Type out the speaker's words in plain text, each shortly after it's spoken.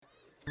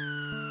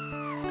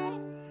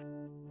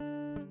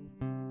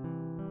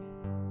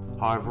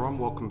Hi everyone,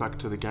 welcome back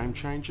to the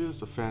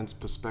GameChangers, a fan's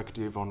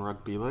perspective on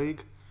rugby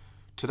league.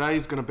 Today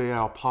is going to be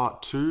our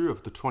part 2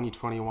 of the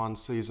 2021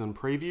 season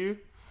preview.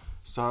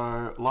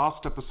 So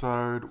last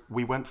episode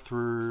we went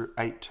through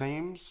 8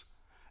 teams,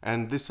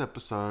 and this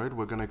episode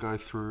we're going to go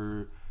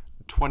through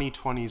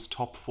 2020's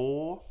top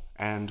 4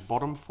 and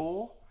bottom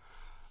 4.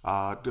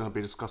 Going to be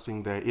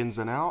discussing their ins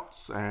and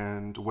outs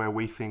and where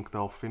we think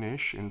they'll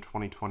finish in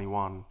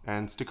 2021.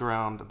 And stick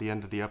around at the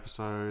end of the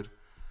episode.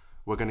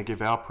 We're going to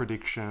give our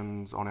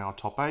predictions on our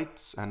top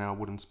 8s and our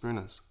wooden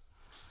spooners.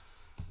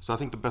 So I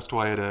think the best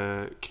way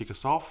to kick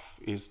us off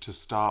is to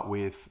start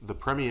with the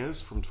premiers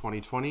from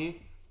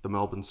 2020, the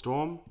Melbourne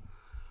Storm.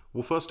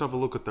 We'll first have a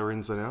look at their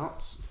ins and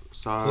outs.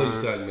 So please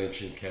don't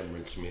mention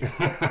Cameron Smith.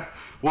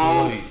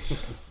 Well,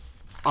 please.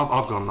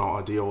 I've got no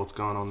idea what's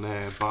going on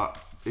there,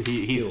 but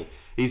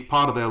he's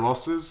part of their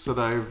losses. So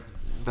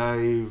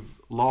they've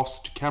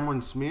lost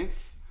Cameron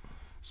Smith,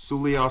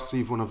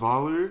 Suliasi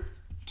Vunivalu,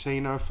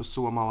 Tino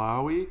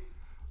Fasuamalawi,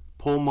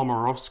 Paul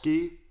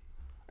Momirovski,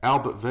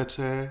 Albert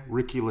Vete,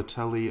 Ricky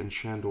Latelli, and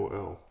Shandor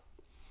Earl.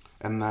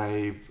 And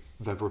they've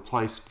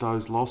replaced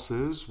those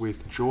losses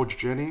with George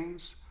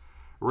Jennings,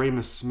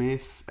 Remus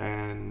Smith,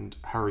 and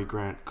Harry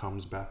Grant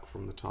comes back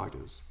from the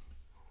Tigers.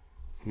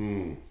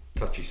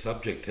 Touchy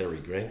subject, Harry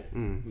Grant,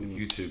 with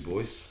you two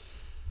boys.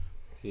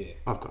 Yeah.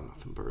 I've got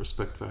nothing but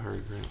respect for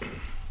Harry Grant.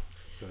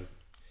 So,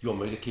 you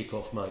want me to kick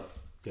off, mate?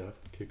 Yeah,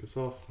 kick us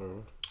off. All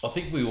right. I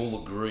think we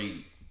all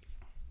agree.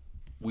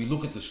 We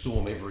look at the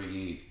Storm every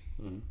year,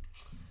 and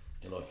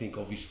I think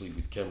obviously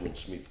with Cameron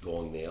Smith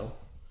gone now,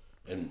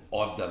 and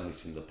I've done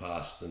this in the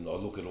past, and I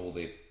look at all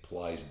their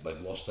players that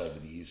they've lost over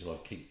the years, and I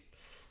keep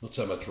not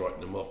so much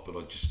writing them off, but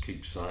I just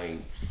keep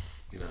saying,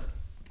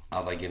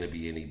 are they going to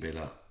be any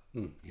better?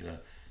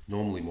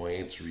 Normally my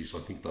answer is I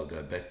think they'll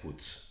go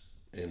backwards,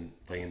 and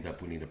they end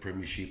up winning a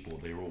premiership, or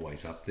they're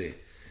always up there.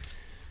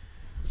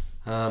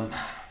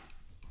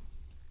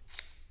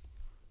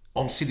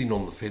 I'm sitting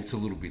on the fence a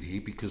little bit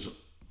here because.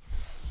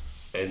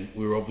 And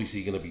we're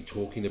obviously going to be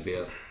talking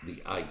about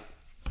the 8.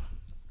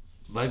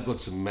 They've got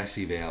some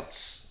massive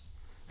outs,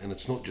 and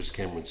it's not just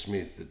Cameron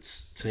Smith.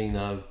 It's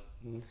Tino,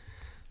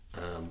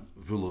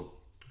 Vunivalu.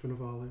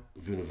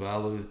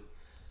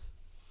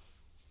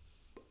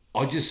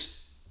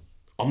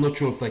 I'm not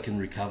sure if they can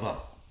recover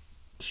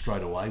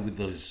straight away with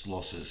those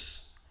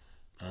losses.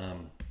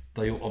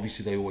 They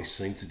always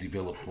seem to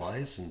develop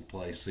players, and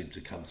players seem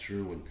to come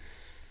through,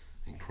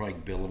 and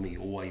Craig Bellamy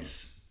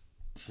always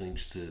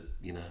seems to,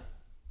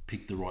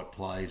 pick the right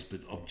players,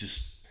 but I'm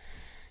just,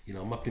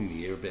 I'm up in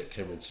the air about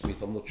Cameron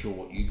Smith. I'm not sure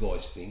what you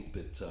guys think,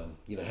 but,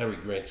 Harry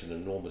Grant's an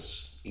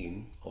enormous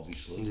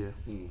obviously. Yeah.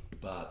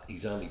 But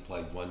he's only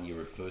played 1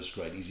 year of first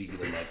grade. Is he going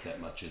to make that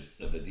much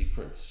of a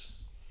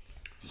difference?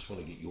 Just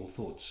want to get your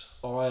thoughts.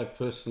 I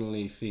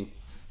personally think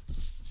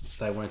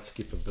they won't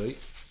skip a beat.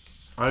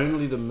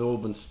 Only the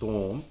Melbourne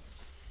Storm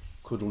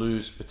could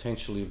lose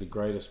potentially the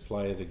greatest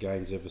player the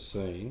game's ever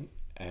seen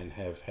and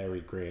have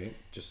Harry Grant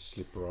just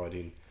slip right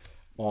in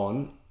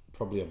on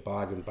probably a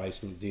bargain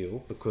basement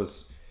deal,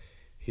 because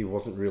he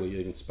wasn't really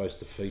even supposed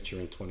to feature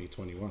in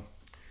 2021.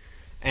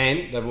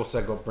 And they've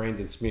also got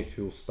Brandon Smith,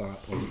 who will start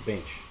on the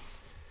bench.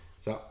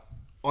 So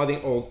I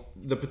think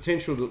the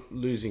potential to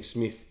losing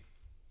Smith,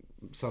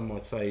 some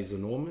might say, is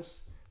enormous.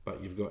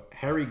 But you've got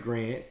Harry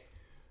Grant,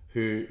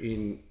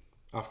 who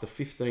after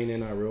 15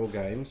 NRL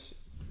games,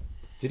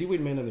 did he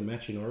win man of the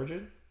match in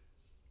Origin?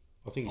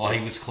 I think he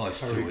was close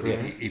to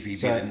it. If he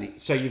didn't.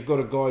 So you've got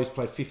a guy who's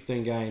played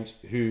 15 games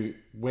who,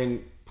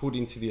 when put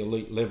into the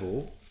elite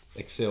level,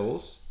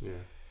 excels. Yeah.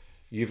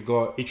 You've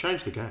got... He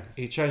changed the game.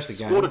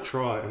 Scored a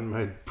try and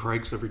made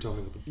breaks every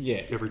time.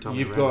 Every time.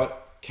 You've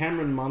got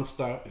Cameron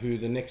Munster, who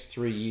the next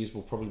 3 years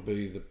will probably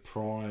be the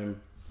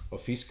prime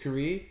of his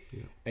career.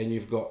 Yeah. And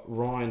you've got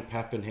Ryan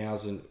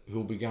Pappenhausen,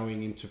 who'll be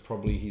going into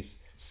probably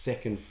his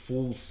second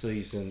full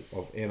season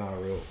of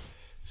NRL.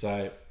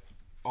 So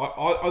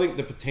I think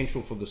the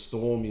potential for the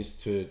Storm is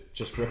to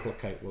just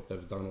replicate what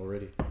they've done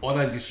already. I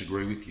don't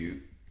disagree with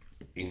you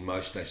in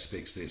most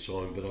aspects there,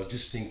 Simon, but I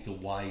just think the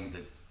way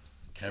that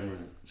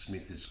Cameron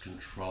Smith has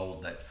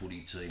controlled that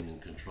footy team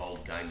and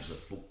controlled games of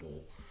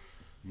football,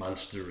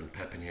 Munster and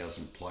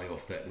Pappenhausen play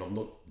off that, and I'm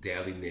not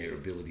doubting their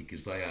ability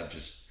because they are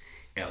just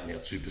out and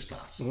out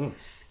superstars.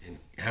 And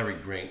Harry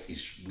Grant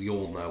we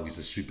all know, is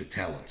a super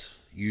talent.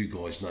 You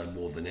guys know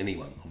more than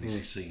anyone,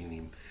 obviously seeing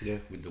him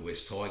with the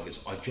West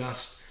Tigers. I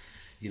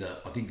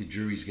think the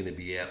jury's going to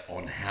be out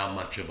on how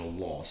much of a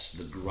loss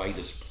the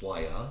greatest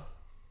player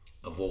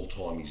of all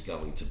time is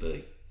going to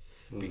be.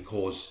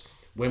 Because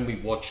when we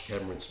watch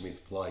Cameron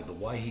Smith play, the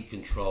way he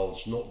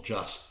controls not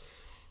just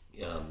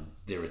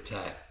their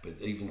attack, but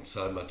even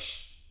so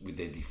much with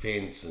their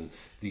defence and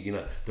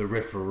the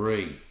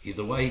referee,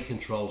 the way he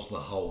controls the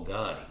whole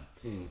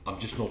game, I'm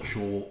just not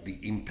sure the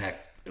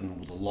impact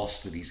and the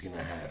loss that he's going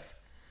to have.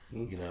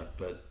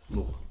 But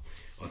look,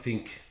 I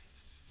think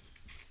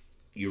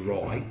you're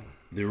right.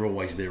 They're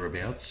always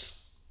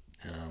thereabouts,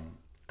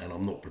 and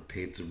I'm not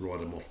prepared to write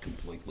them off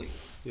completely.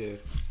 Yeah,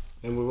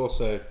 and we've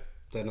also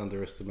don't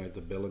underestimate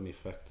the Bellamy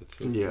factor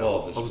too. Yeah,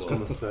 Well, I was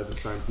going to say the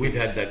same thing. We've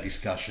had that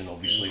discussion,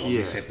 obviously, on Yeah.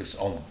 this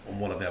episode, on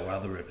one of our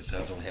other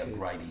episodes, on how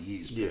great he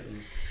is. But, Yeah.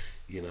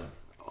 you know,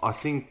 I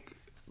think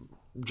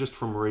just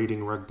from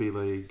reading rugby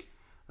league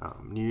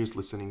news,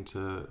 listening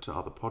to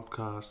other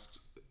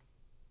podcasts,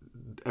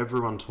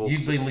 everyone talks.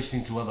 you've been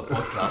listening to other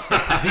podcasts.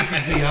 This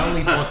is the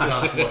only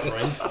podcast, my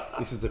friend.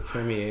 This is the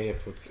premier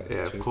podcast.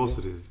 Yeah, of course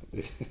it is.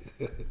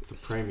 It's a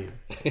premium.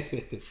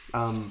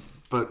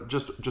 But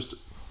just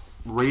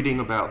reading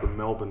about the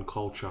Melbourne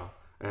culture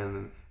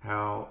and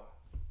how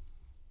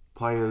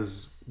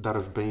players that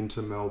have been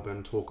to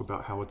Melbourne talk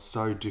about how it's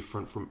so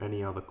different from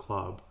any other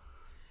club,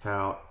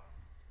 how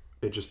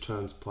it just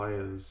turns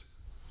players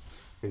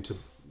into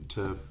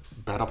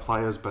better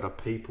players, better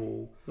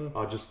people.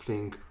 I just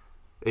think,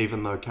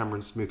 even though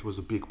Cameron Smith was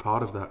a big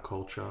part of that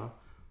culture,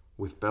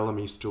 with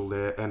Bellamy still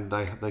there, and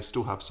they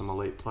still have some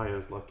elite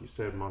players, like you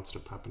said, Munster,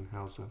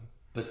 Pappenhausen.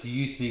 But do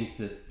you think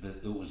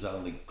that it was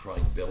only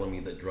Craig Bellamy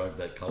that drove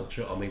that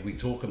culture? I mean, we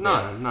talk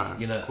about... No,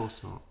 you know, of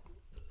course not.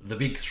 the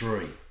big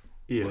three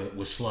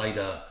were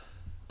Slater,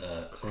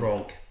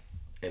 Cronk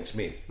and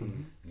Smith.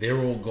 Mm-hmm. They're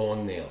all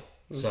gone now.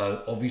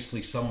 So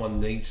obviously someone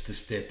needs to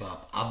step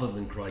up other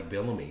than Craig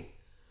Bellamy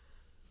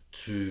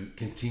to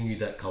continue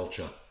that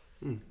culture.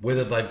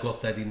 Whether they've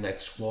got that in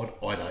that squad,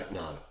 I don't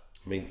know.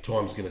 I mean,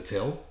 time's going to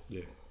tell.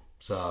 Yeah.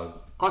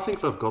 So I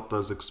think they've got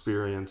those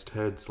experienced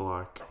heads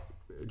like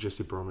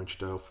Jesse Bromwich,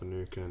 Dale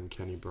Finucane, and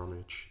Kenny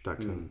Bromwich that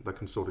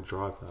can sort of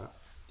drive that.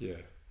 Yeah.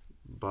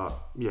 But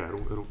yeah,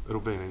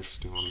 it'll be an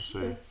interesting one to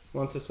see.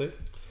 One to see.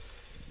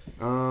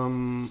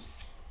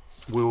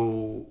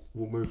 We'll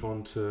move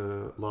on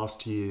to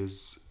last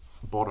year's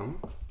bottom.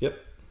 Yep.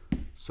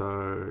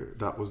 So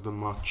that was the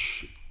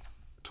much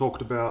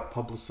talked about,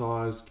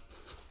 publicised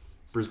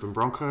Brisbane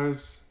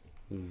Broncos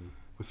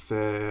with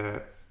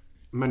their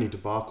many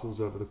debacles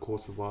over the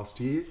course of last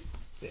year.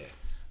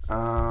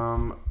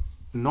 Yeah.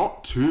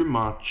 Not too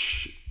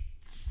much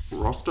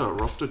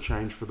roster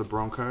change for the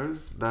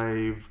Broncos.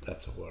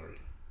 That's a worry.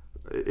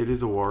 It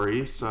is a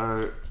worry.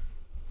 So,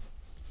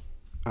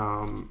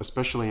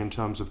 especially in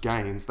terms of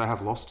gains, they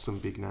have lost some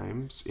big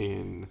names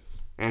in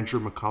Andrew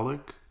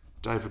McCulloch,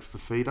 David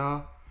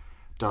Fafita,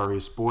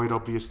 Darius Boyd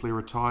obviously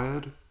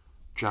retired,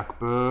 Jack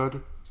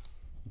Bird,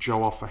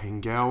 Joe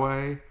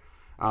Offa-Hengawe.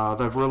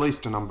 They've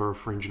released a number of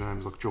fringe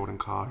names like Jordan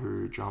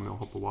Kahu, Jamil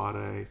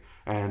Hopewade,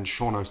 and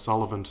Sean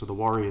O'Sullivan to the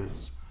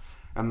Warriors.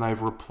 And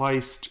they've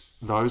replaced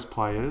those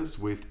players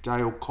with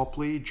Dale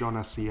Copley, John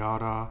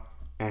Asiata,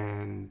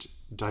 and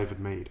David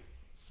Mead.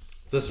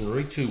 doesn't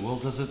read too well,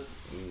 does it?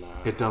 No.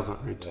 It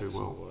doesn't read too That's a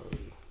well. worry.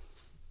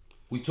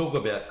 We talk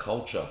about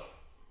culture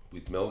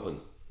with Melbourne.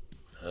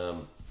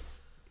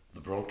 The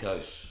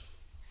Broncos.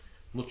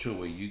 I'm not sure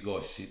where you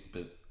guys sit,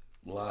 but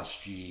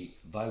last year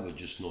they were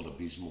just not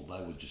abysmal.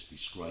 They were just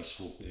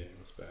disgraceful. Yeah,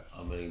 that's bad.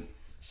 I mean,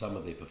 some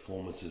of their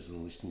performances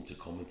and listening to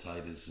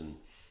commentators and,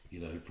 you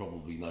know, who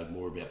probably know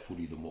more about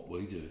footy than what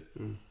we do.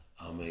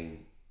 I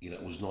mean, you know,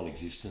 it was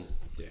non-existent.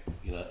 Yeah.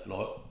 You know, and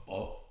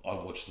I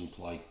watched them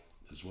play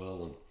as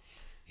well, and,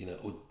 you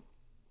know,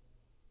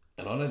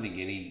 and I don't think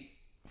any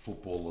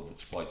footballer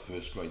that's played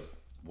first grade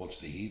wants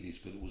to hear this,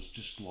 but it was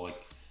just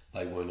like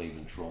they weren't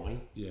even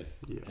trying. Yeah.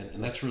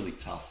 And that's really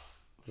tough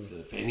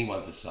for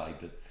anyone to say,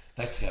 but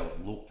that's how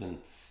it looked, and,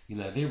 you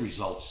know, their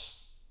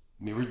results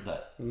mirrored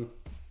that.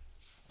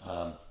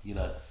 You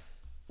know,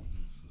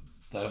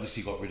 they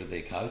obviously got rid of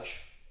their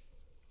coach.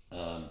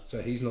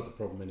 So he's not the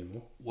problem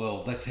anymore.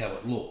 Well, that's how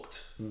it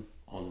looked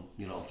on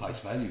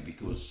face value,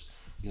 because,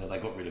 you know, they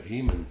got rid of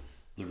him and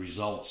the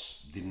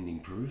results didn't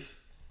improve.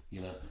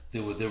 You know,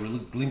 there were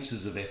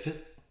glimpses of effort,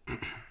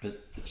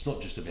 but it's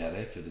not just about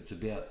effort. It's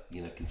about,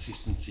 you know,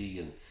 consistency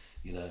and,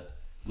 you know,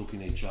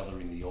 looking each other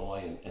in the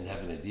eye and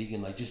having a dig,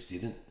 and they just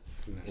didn't.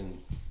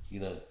 And, you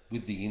know,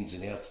 with the ins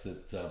and outs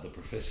that the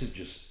professor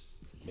just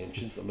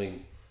mentioned, I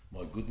mean,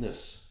 my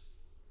goodness,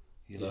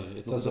 you know, Yeah, it look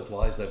at the doesn't-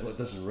 players. It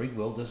doesn't read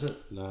well, does it?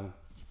 No.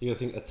 You got to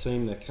think a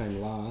team that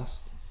came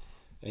last,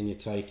 and you're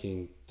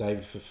taking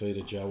David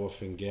Fafita, Joe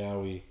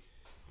Offa-Hengawe,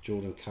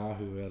 Jordan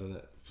Kahu out of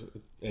that,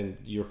 and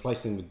you're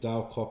replacing them with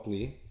Dale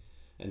Copley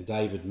and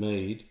David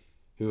Mead,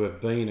 who have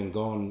been and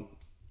gone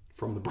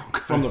From the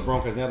Broncos. from the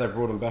Broncos. Now they've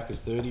brought them back as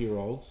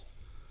 30-year-olds.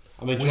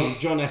 I mean,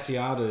 John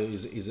Asiata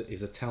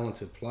is a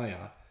talented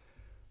player,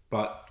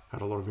 but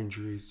Had a lot of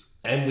injuries.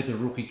 And with a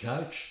rookie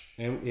coach.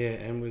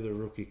 and with a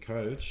rookie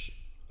coach,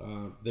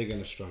 they're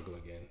going to struggle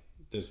again.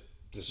 There's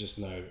just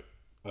no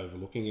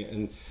overlooking it.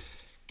 And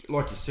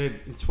like you said,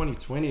 in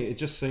 2020, it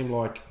just seemed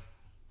like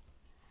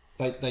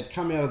they'd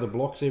come out of the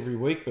blocks every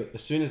week, but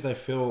as soon as they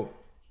fell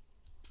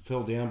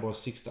down by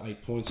 6 to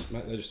 8 points,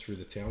 mate, they just threw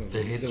the towel in.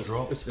 Their heads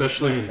dropped.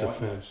 Especially in fight on that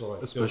defence.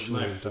 side. Especially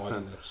There in was no fight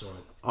on defence. that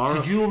side.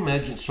 Could you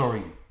imagine,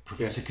 sorry,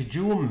 Professor, could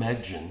you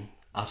imagine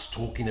us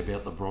talking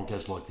about the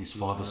Broncos like this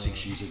 5 or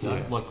 6 years ago?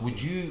 Yeah. Like, would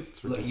you,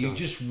 like, you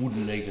just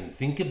wouldn't even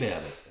think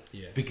about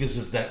it because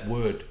of that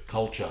word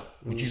culture,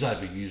 which is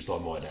overused,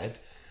 I might add,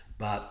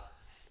 but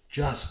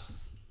just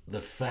the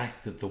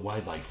fact that the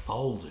way they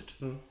folded,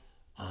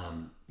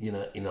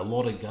 In a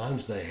lot of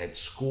games they had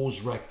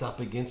scores racked up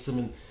against them,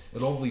 and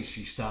it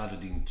obviously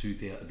started in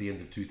the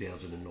end of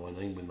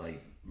 2019 when they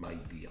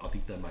made the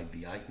 8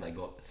 and they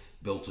got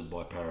belted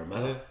by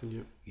Parramatta.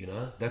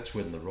 That's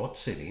when the rot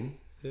set in.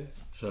 Yeah.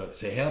 So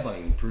how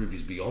they improve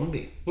is beyond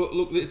me. Well,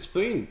 look, it's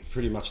been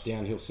pretty much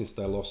downhill since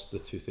they lost the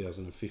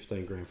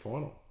 2015 grand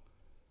final.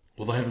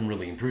 Well, they haven't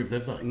really improved,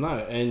 have they? No,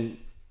 and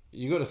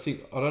you got to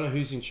think. I don't know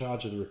who's in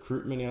charge of the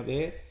recruitment out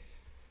there,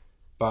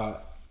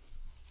 but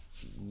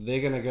they're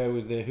going to go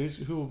with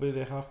who will be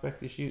their halfback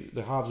this year?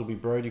 The halves will be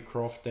Brodie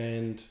Croft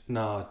and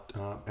Tom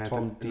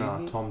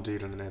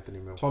Dearden and Anthony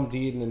Milford. Tom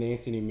Dearden and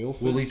Anthony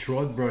Milford. Well, he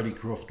tried Brodie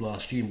Croft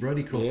last year, and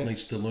Brodie Croft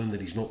needs to learn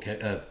that he's not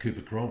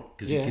Cooper Cronk,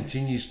 because he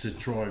continues to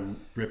try and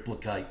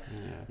replicate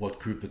what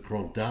Cooper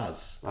Cronk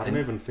does. I don't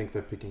even think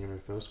they're picking him in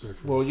first grade.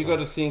 Well, you got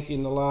to think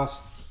in the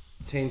last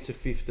 10 to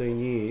 15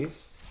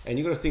 years, and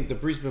you got to think the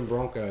Brisbane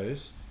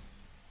Broncos,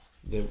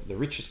 the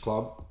richest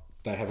club,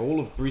 they have all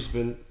of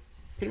Brisbane,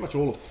 pretty much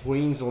all of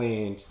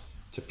Queensland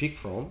to pick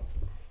from.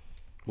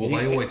 Well,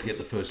 they always get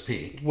the first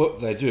pick. What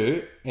they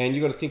do, and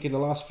you got to think in the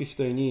last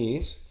 15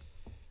 years,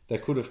 they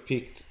could have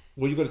picked.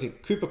 Well, you got to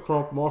think Cooper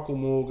Cronk, Michael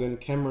Morgan,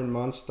 Cameron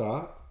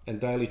Munster, and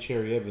Daly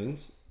Cherry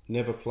Evans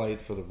never played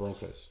for the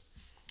Broncos.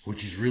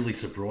 Which is really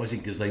surprising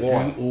because they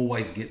do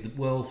always get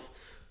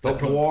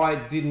But why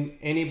didn't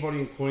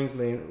anybody in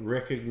Queensland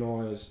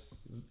recognise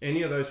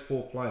any of those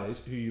four players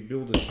who you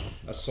build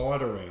a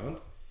side around?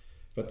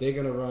 But they're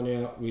going to run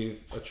out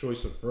with a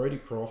choice of Brodie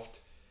Croft,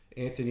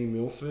 Anthony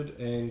Milford,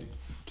 and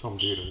Tom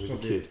Dearden, who's a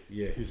kid.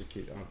 Yeah, who's a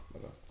kid? I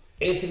don't know.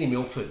 Anthony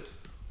Milford,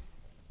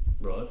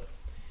 right?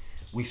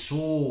 We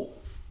saw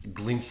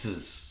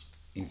glimpses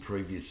in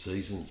previous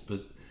seasons,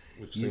 but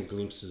we've seen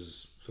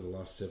glimpses for the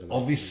last 7 years.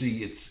 Obviously,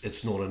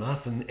 it's not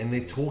enough, and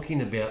they're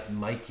talking about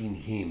making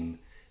him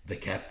the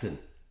captain,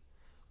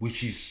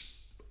 which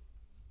is,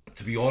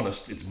 to be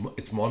honest,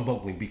 it's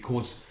mind-boggling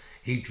because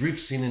he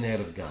drifts in and out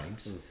of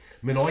games.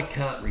 I mean, I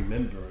can't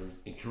remember,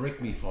 and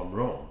correct me if I'm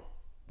wrong,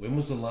 when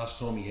was the last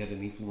time he had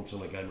an influence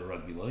on a game of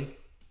rugby league?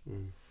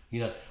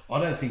 I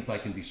don't think they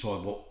can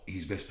decide what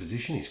his best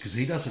position is because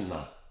he doesn't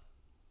know.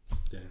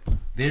 Yeah.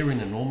 They're in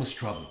enormous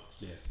trouble.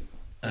 Yeah.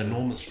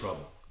 Enormous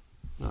trouble.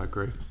 I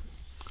agree.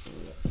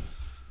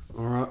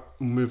 All right,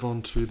 we'll move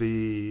on to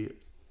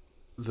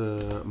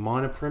the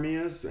minor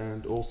premiers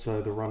and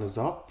also the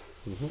runners-up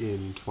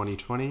in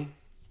 2020,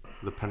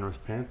 the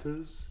Penrith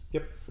Panthers.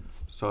 Yep.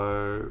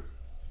 So,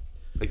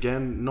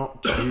 again,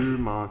 not too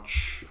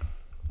much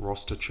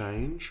roster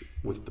change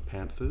with the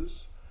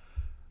Panthers.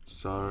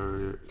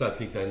 So... Don't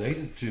think they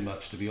needed too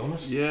much, to be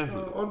honest. Yeah.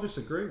 I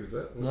disagree with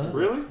that. No?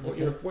 Really? What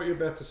you're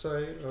about to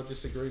say, I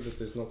disagree that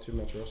there's not too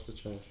much roster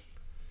change.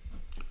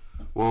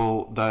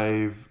 Well,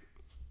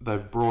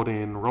 they've brought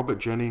in Robert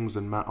Jennings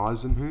and Matt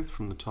Eisenhuth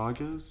from the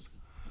Tigers,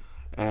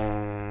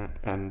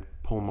 and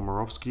Paul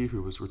Momorowski,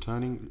 who was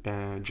returning,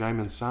 and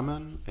Jamin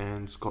Salmon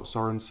and Scott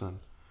Sorensen.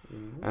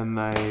 And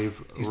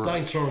they've... Is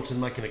Dane Sorensen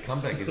making a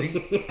comeback, is he?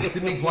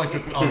 Didn't he play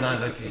for... Oh, no,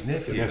 that's his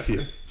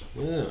nephew.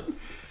 Yeah.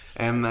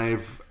 And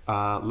they've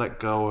let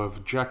go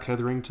of Jack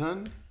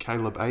Hetherington,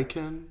 Caleb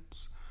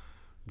Aikens,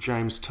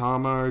 James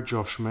Tarmo,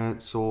 Josh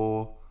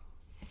Mansour,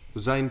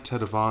 Zane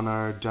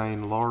Tedovano,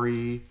 Dane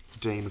Laurie,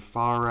 Dean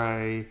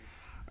Farre,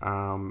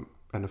 and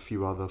a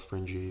few other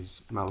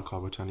fringies, Malachi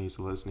Watani,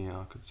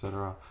 Lesniak,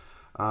 etc.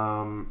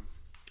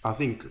 I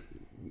think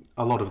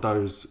a lot of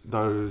those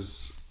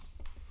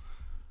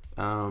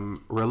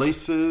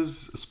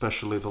releases,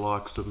 especially the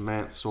likes of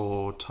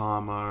Mansour,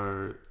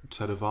 Tarmo,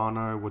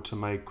 Tedovano, were to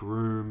make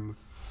room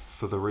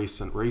for the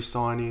recent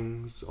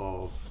re-signings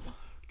of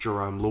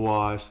Jerome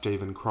Luai,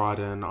 Stephen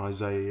Crichton,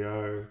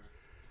 Isaiah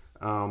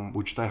Yeo,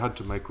 which they had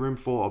to make room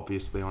for,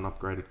 obviously on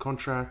upgraded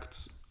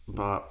contracts.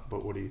 But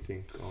what do you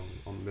think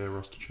on their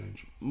roster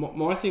change?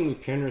 My thing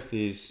with Penrith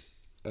is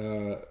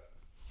they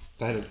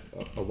had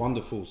a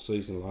wonderful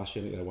season last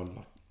year. I think they won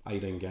like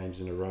 18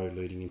 games in a row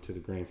leading into the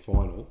grand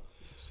final.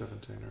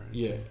 17 or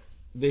 18. Yeah.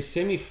 Their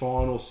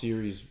semi-final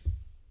series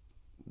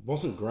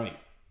wasn't great.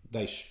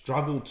 They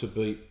struggled to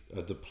beat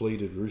a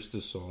depleted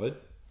Roosters side,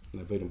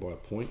 and they beat them by a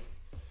point.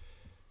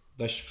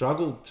 They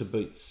struggled to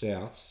beat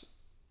Souths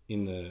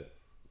in the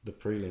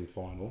prelim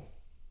final,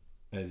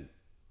 and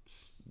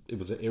it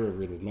was an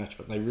error-riddled match,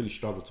 but they really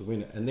struggled to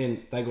win it. And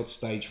then they got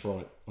stage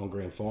fright on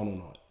grand final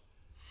night.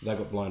 They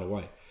got blown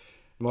away.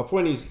 My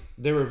point is,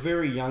 they're a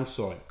very young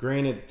side.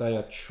 Granted, they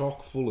are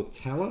chock full of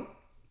talent.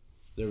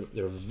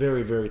 They're a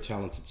very, very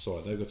talented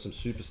side. They've got some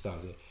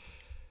superstars there.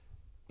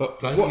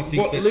 But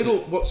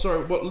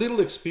what little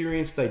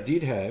experience they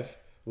did have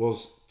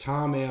was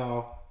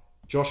Tarmow,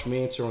 Josh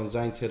Mansour, and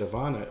Zane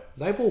Tedovano.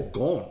 They've all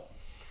gone.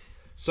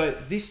 So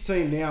this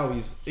team now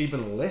is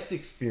even less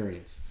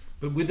experienced.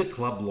 But with a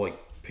club like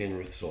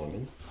Penrith,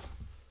 Simon,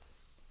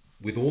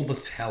 with all the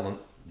talent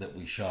that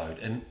we showed,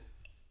 and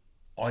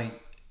I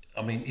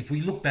mean, if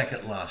we look back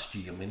at last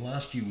year,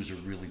 last year was a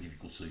really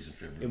difficult season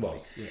for everybody. It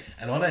was, yeah.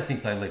 And I don't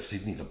think they left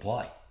Sydney to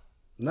play.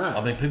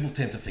 No. People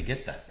tend to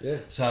forget that. Yeah.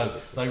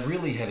 So they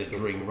really had a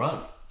dream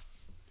run.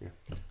 Yeah.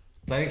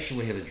 they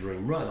actually had a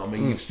dream run. I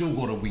mean, you've still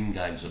got to win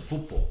games of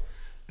football,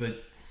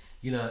 but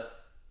you know,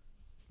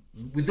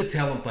 with the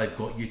talent they've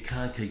got, you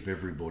can't keep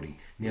everybody.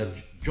 Now,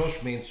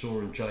 Josh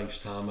Mansour and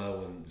James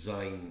Tarmo and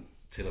Zane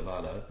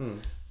Tedavano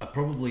are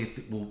probably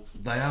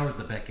they are at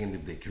the back end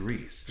of their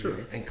careers. Sure.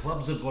 And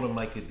clubs have got to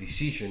make a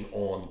decision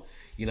on,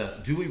 you know,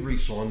 do we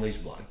re-sign these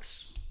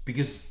blokes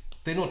because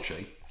they're not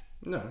cheap.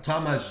 No.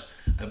 Tarmo's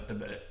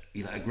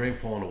a grand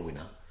final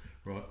winner,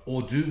 right?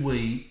 Or do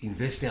we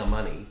invest our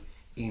money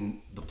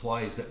in the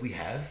players that we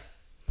have,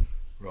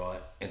 right,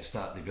 and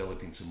start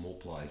developing some more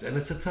players? And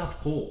it's a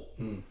tough call.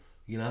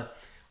 You know,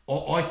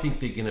 I think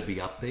they're going to be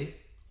up there.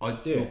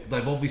 Look,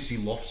 they've obviously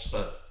lost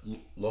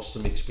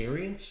some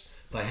experience.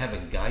 They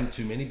haven't gained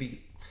too many. I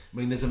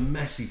mean, there's a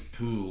massive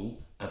pool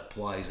of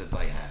players that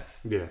they have.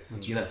 Yeah,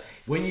 you know,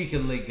 when you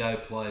can let go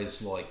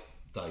players like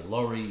Dane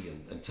Laurie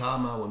and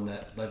Tarmo and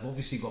that, they've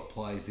obviously got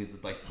players there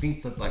that they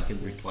think that they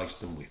can replace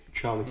them with.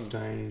 Charlie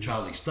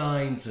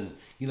Staines, and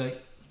you know,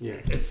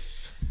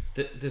 it's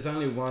there's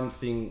only one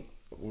thing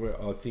where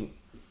I think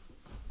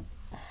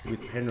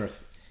with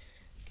Penrith,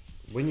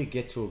 when you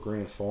get to a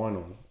grand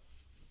final,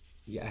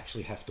 you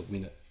actually have to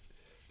win it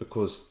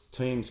because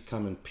teams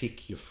come and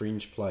pick your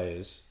fringe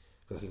players.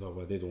 I think, oh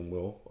well, they're doing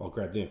well, I'll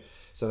grab them.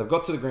 So they've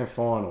got to the grand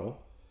final.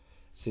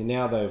 See,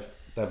 now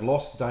they've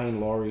lost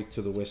Dane Laurie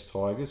to the West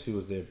Tigers, who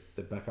was their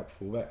backup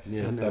fullback.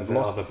 Yeah, and they've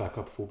lost other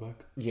backup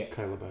fullback. Yeah,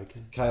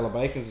 Kayla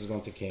Bacon has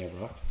gone to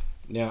Canberra.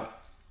 Now,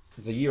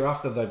 the year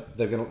after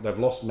they've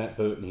lost Matt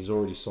Burton. He's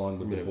already signed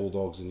with the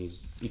Bulldogs and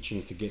he's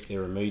itching to get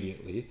there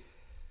immediately.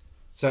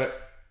 So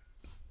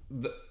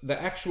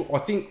the actual, I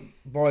think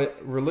by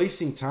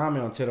releasing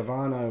Tarmo and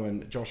Tedavano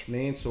and Josh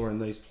Mansour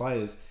and these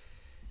players,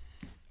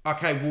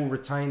 okay, we'll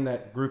retain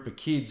that group of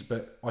kids,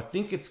 but I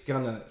think it's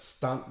going to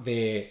stunt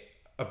their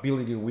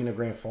ability to win a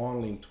grand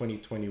final in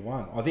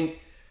 2021. I think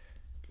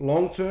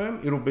long term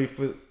it'll be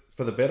for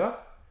the better,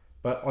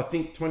 but I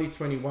think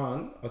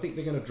 2021, I think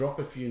they're going to drop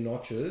a few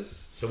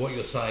notches. So what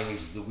you're saying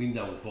is the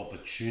window of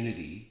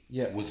opportunity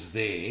was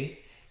there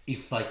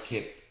if they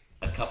kept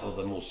a couple of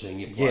the more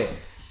senior players. Yeah.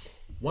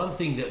 One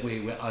thing that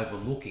we're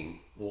overlooking,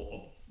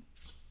 or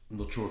I'm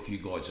not sure if you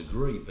guys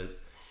agree, but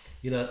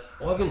you know,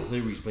 Ivan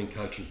Cleary's been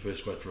coaching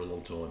first grade for a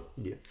long time.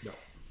 Yeah.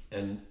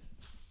 And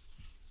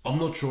I'm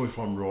not sure if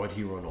I'm right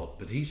here or not,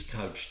 but he's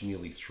coached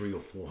nearly 300 or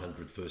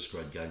 400 first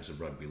grade games of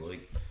rugby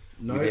league.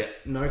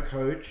 No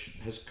coach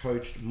has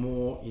coached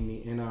more in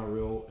the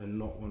NRL and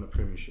not won a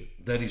premiership.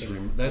 That's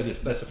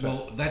a fact.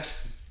 Well,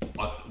 that's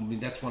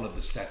one of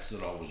the stats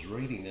that I was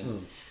reading,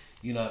 and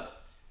you know,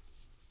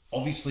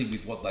 obviously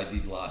with what they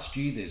did last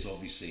year, there's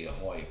obviously a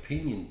high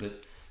opinion,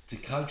 but to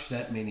coach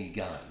that many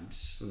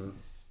games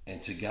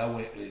and to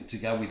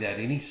go without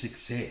any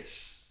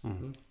success,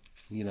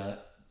 you know,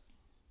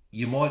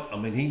 he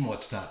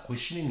might start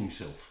questioning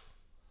himself.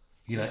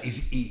 You know,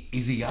 is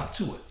he up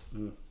to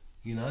it?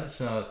 You know,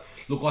 so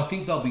look, I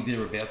think they'll be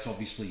thereabouts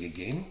obviously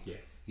again. Yeah.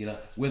 You know,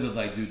 whether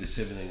they do the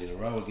 17 in a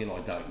row again, I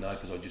don't know,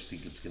 because I just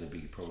think it's going to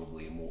be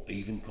probably a more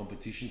even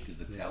competition because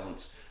the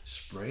talent's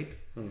spread.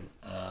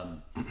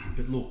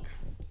 But look,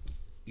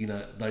 you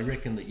know, they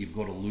reckon that you've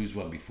got to lose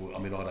one before. I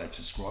mean, I don't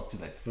subscribe to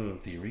that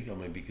theory. I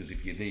mean, because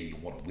if you're there, you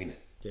want to win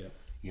it. Yeah.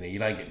 You know, you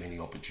don't get many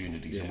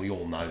opportunities, and we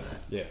all know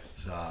that. Yeah.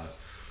 So,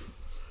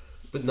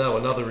 but no,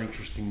 another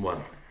interesting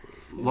one.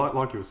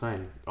 Like you were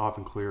saying,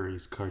 Ivan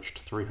Cleary's coached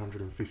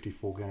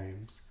 354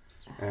 games,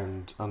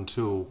 and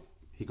until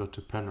he got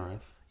to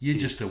Penrith, you're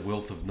just a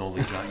wealth of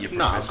knowledge, aren't you?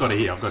 No, I've got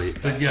it here.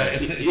 But yeah,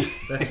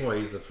 that's why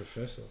he's the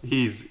professor.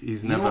 He's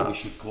you never. Know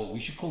what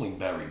we should call him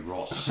Barry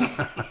Ross.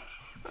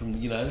 From,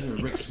 you know,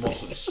 Rex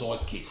Moss's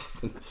sidekick.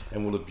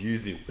 And we'll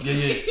abuse him.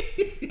 Yeah.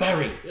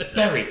 Barry,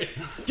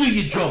 do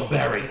your job,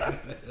 Barry.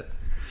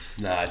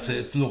 No,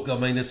 look, I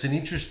mean, it's an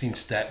interesting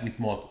stat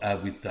with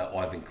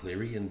Ivan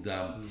Cleary, and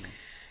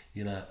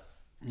you know,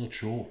 I'm not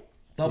sure.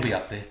 They'll be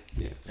up there.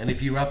 Yeah. And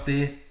if you're up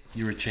there,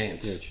 you're a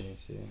chance. You're a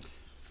chance, yeah.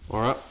 All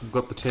right, we've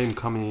got the team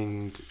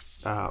coming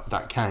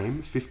that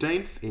came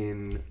 15th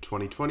in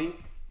 2020,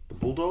 the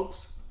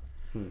Bulldogs.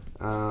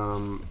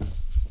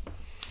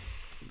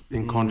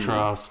 In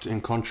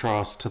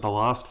contrast to the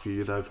last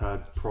few, they've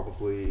had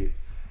they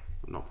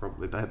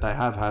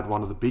have had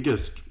one of the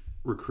biggest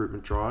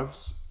recruitment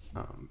drives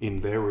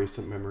in their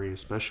recent memory,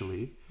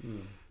 especially.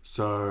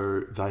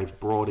 So they've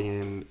brought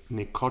in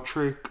Nick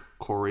Kotrick,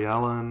 Corey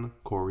Allen,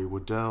 Corey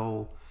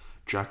Waddell,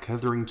 Jack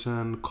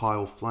Hetherington,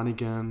 Kyle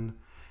Flanagan,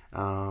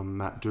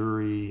 Matt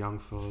Dury, young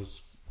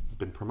fellas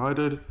been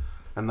promoted,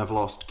 and they've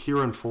lost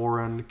Kieran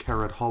Foran,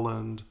 Kerrod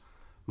Holland,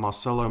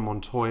 Marcelo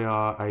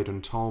Montoya,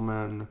 Aidan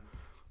Tolman,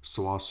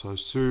 Suaso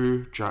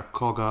Su, Jack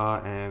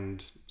Cogger,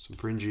 and some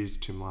fringies,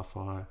 Tim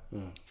Lafai, a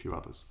few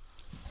others.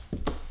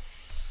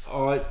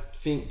 I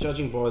think,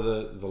 judging by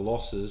the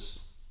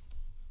losses,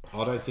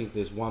 I don't think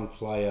there's one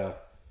player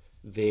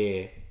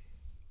there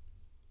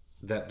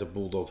that the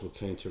Bulldogs were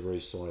keen to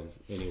re-sign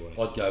anyway.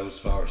 I'd go as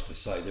far as to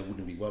say there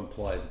wouldn't be one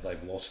player that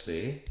they've lost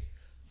there,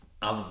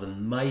 other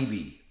than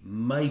maybe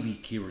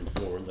Kieran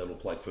Foran that'll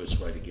play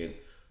first grade again.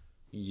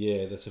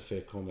 Yeah, that's a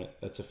fair comment.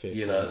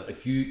 You know,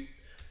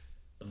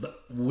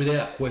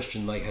 without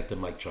question, they had to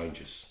make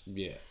changes.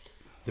 Yeah.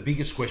 The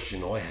biggest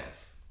question I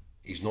have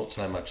is not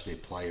so much their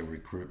player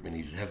recruitment,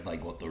 is have they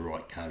got the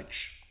right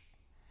coach?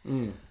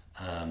 You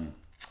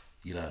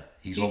know,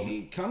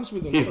 he comes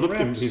with a lot of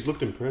reps. He's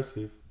looked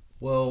impressive.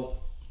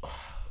 Well,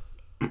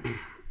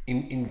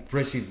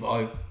 impressive,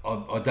 I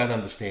don't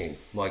understand.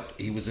 Like,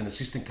 he was an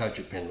assistant coach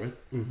at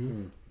Penrith.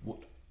 Mm-hmm.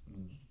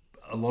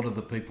 A lot of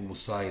the people were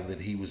saying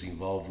that he was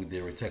involved with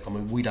their attack. I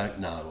mean, we don't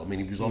know. I mean,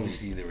 he was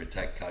obviously their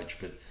attack coach,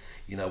 but,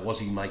 you know, was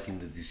he making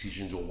the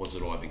decisions or was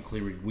it Ivan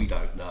Cleary? We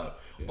don't know.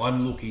 Yeah.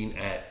 I'm looking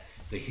at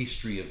the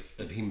history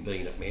of him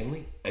being at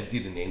Manly. It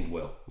didn't end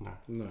well.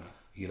 No.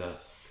 You know,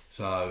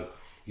 so,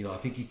 you know, I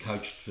think he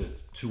coached for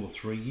 2 or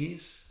 3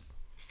 years.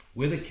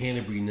 Whether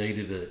Canterbury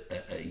needed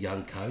a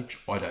young coach,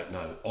 I don't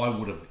know. I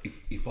would have,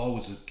 if I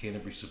was a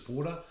Canterbury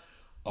supporter,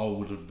 I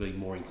would have been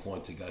more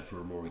inclined to go for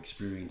a more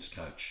experienced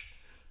coach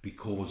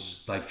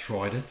because they've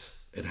tried it.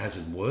 It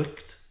hasn't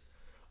worked.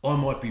 I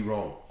might be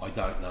wrong. I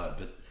don't know.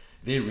 But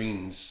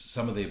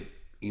some of their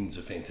ins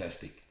are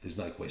fantastic. There's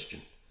no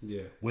question.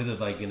 Yeah. Whether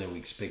they're going to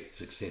expect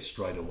success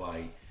straight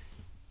away,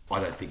 I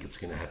don't think it's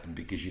going to happen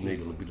because you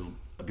need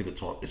a bit of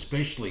time,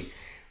 especially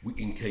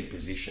in key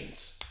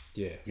positions.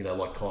 Yeah. You know,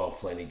 like Kyle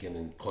Flanagan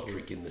and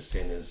Kotrick in the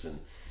centres and,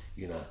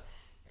 you know,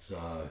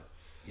 so,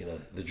 you know,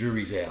 the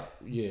jury's out.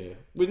 Yeah.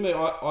 With me,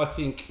 I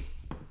think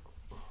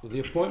the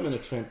appointment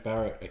of Trent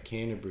Barrett at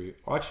Canterbury,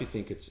 I actually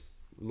think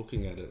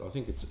looking at it, I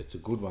think it's a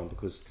good one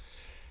because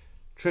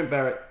Trent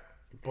Barrett,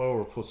 by all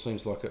reports,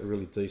 seems like a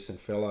really decent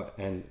fella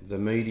and the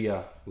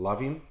media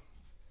love him.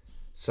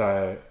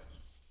 So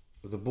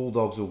the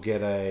Bulldogs will get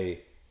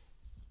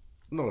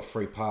not a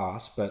free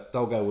pass, but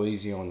they'll go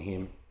easy on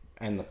him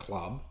and the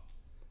club.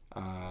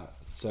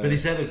 But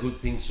is that a good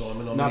thing,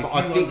 Simon? I mean,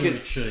 if you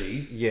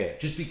underachieve,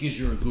 just because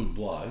you're a good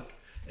bloke,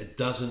 it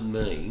doesn't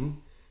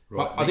mean...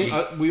 Right, I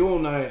think we all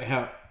know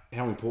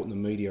how important the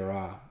media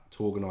are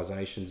to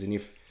organisations,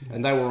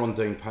 and they were on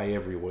Dean Pay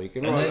every week,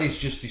 and that is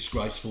just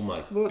disgraceful,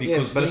 mate. Well,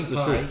 because but Dean it's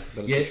the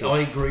truth. Pay, I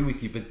agree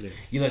with you, but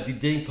you know,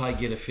 did Dean Pay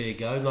get a fair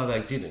go? No,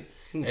 they didn't.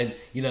 And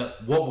you know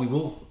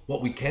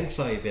what we can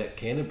say about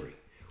Canterbury,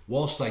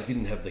 whilst they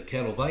didn't have the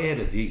cattle, they had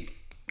a dig.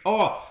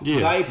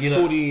 They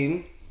put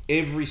in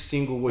every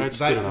single week.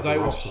 They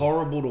were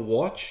horrible to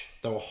watch.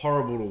 They were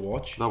horrible to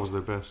watch. That was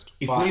their best.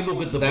 If we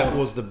look at that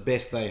was the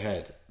best they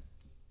had.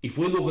 If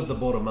we look at the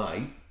bottom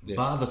 8,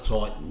 bar the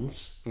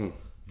Titans,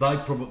 they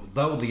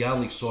were the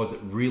only side that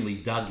really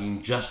dug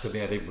in just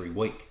about every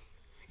week.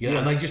 You know,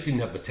 and they just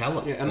didn't have the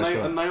talent. Yeah,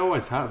 and they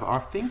always have. I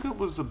think it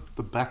was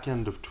the back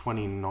end of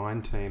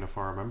 2019, if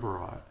I remember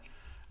right.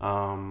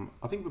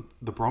 I think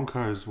the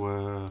Broncos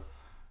were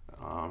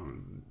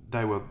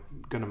they were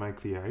going to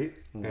make the 8,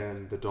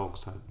 and the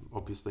Dogs had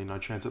obviously no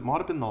chance. It might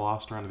have been the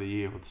last round of the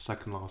year or the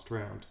second last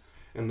round,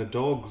 and the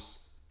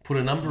Dogs put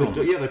a number on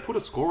them. Yeah, they put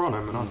a score on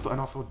them, and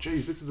I thought,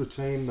 geez, this is a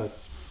team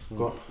that's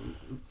got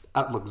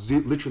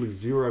literally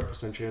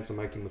 0% chance of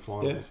making the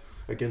finals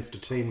against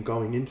a team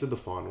going into the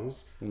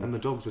finals, and the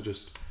Dogs are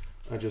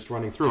just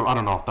running through. I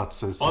don't know if that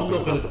says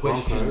something about the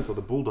Broncos or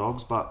the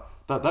Bulldogs, but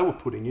that they were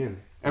putting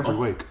in every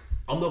week.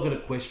 I'm not going to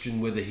question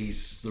whether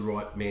he's the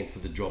right man for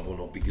the job or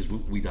not because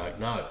we don't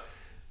know.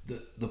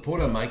 The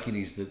point I'm making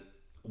is that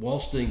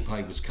whilst Dean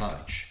Pay was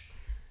coach,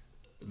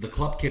 the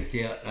club kept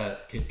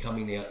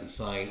coming out and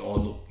saying, "Oh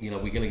look, you know,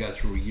 we're going to go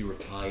through a year of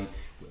pain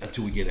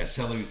until we get our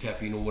salary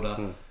cap in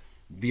order."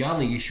 The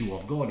only issue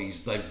I've got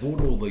is they've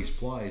bought all these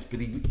players, but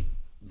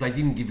they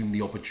didn't give him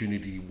the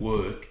opportunity to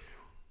work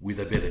with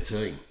a better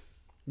team.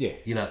 Yeah,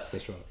 you know,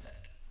 that's right.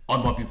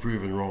 I might be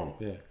proven wrong,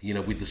 yeah. You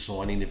know, with the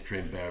signing of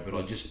Trent Barrett, but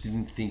I just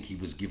didn't think he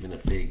was given a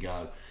fair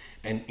go.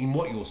 And in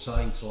what you're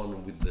saying,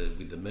 Simon, with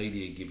the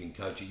media giving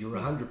coaching, you're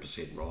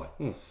 100%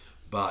 right.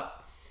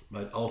 But,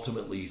 mate,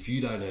 ultimately, if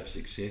you don't have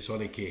success, I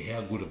don't care how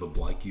good of a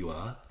bloke you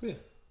are,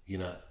 you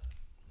know,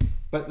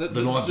 but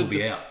the knives will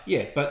be out.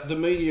 Yeah, but the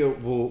media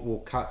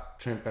will cut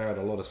Trent Barrett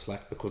a lot of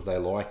slack because they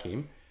like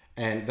him,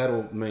 and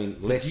that'll mean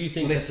less... Do you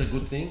think that's a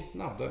good thing?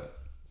 No, I don't.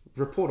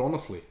 Report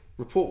honestly.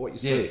 Report what you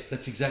see. Yeah,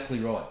 that's exactly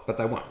right. But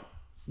they won't.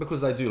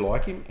 Because they do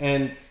like him,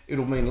 and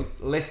it'll mean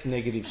less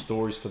negative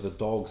stories for the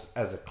Dogs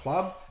as a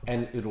club,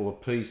 and it'll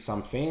appease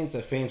some fans.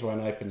 So fans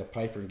won't open the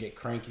paper and get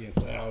cranky and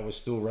say, "Oh, we're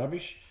still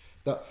rubbish."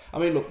 I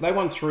mean, look, they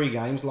won 3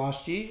 games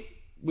last year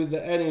with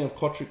the adding of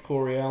Kotrick,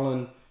 Corey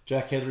Allen,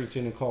 Jack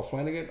Hetherington, and Kyle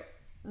Flanagan.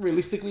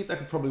 Realistically, they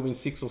could probably win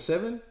 6 or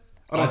 7.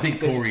 I think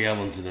Corey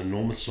Allen's an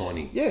enormous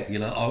signing. Yeah, you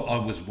know, I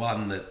was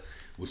one that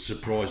was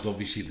surprised,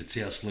 obviously, that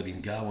South let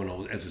him go,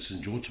 and as a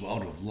St George, I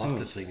would have loved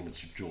to see him at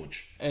St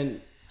George. And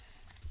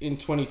in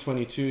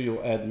 2022,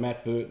 you'll add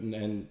Matt Burton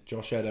and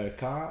Josh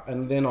Addo-Carr,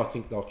 and then I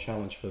think they'll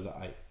challenge for the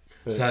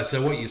 8.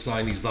 So what you're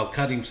saying is they'll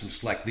cut him some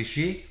slack this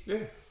year?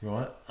 Yeah.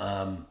 Right?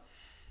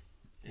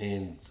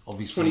 And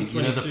obviously,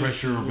 you know, the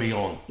pressure will be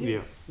on.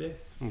 Yeah.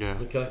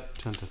 Okay.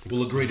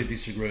 We'll agree to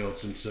disagree on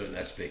some certain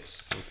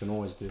aspects. We can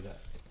always do that.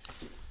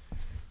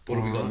 What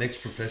have we got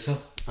next, Professor?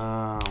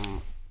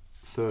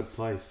 3rd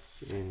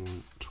place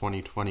in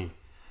 2020.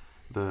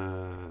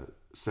 the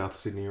South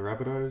Sydney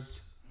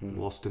Rabbitohs.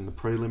 Lost in the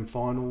prelim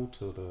final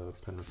to the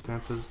Penrith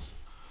Panthers.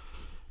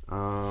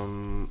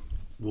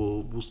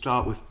 We'll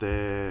start with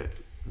their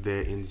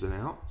ins and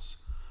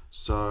outs.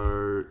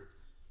 So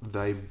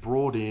they've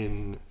brought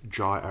in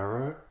Jai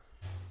Arrow,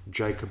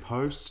 Jacob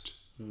Host,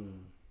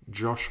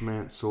 Josh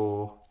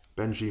Mansour,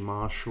 Benji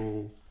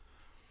Marshall,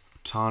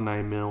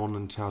 Tane Milne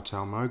and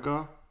Tautau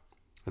Moga,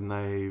 and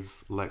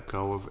they've let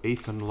go of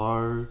Ethan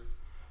Lowe,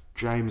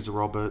 James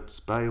Roberts,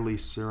 Bailey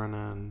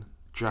Siranen,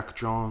 Jack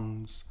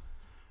Johns,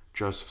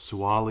 Joseph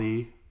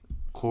Suwali,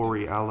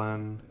 Corey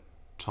Allen,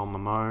 Tom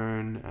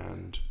Mamone,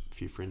 and a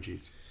few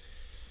fringies.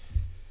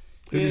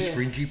 Who does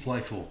Fringy play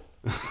for?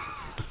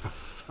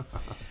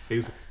 He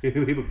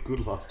looked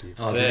good last year.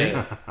 Oh, did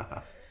he?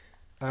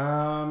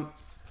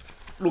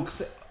 Look,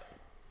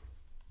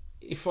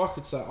 if I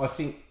could say, I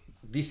think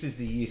this is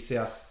the year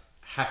South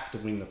have to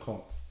win the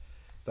comp.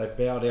 They've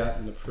bowed out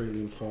in the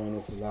prelim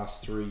finals the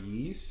last 3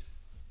 years.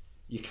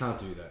 You can't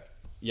do that.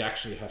 You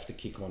actually have to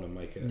kick on and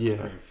make a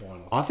grand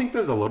final. I think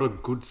there's a lot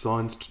of good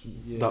signs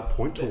that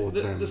point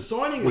towards them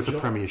with the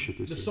premiership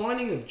this year. The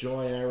signing of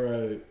Jai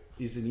Arrow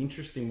is an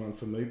interesting one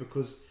for me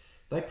because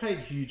they paid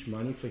huge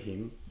money for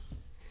him.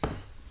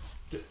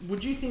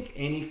 Would you think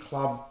any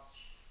club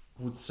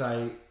would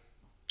say,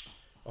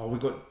 "Oh, we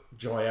got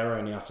Jai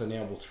Arrow now, so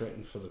now we'll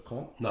threaten for the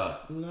comp"? No.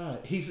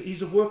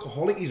 He's a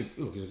workaholic.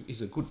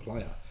 He's a good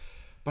player,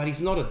 but he's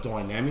not a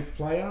dynamic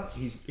player.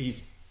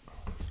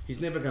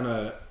 He's never going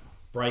to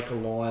break a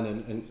line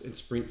and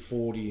sprint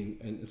 40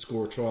 and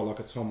score a try like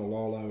a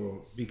Tomalolo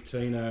or Big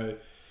Tino.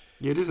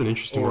 Yeah, it is an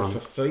interesting or one. A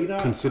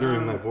Fafita.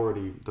 Considering they've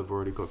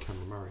already got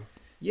Cameron Murray.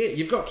 Yeah,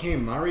 you've got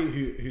Cam Murray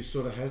who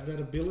sort of has that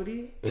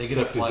ability. They're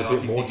going to play. I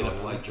think they're going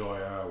to play Jai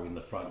Arrow in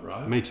the front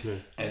row. Me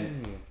too.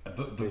 And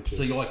but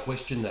see, I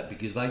question that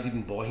because they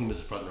didn't buy him as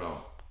a front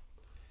rower.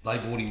 They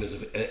bought him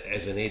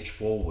as an edge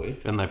forward.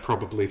 And they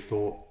probably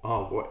thought,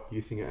 "Oh, what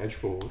you think of edge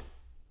forward?"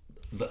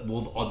 They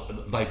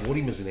bought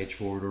him as an edge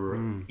forward, or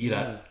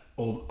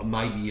or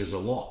maybe as a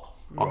lock.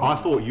 I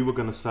thought you were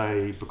going to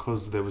say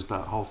because there was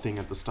that whole thing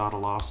at the start of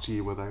last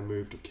year where they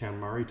moved Cam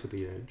Murray to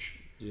the edge.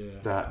 Yeah.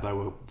 That they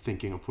were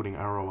thinking of putting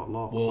Arrow at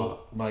lock.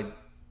 Well, mate,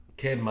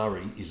 Cam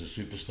Murray is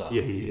a superstar.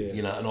 Yeah, he is.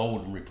 You know, and I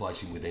wouldn't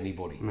replace him with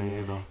anybody. Me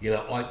either. You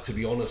know, to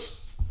be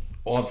honest,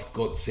 I've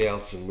got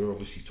Souths, and we'll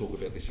obviously talk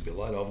about this a bit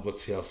later. I've got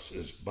Souths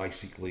as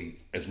basically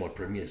as my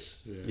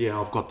premiers. Yeah,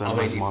 I've got them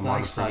I as mean, my if they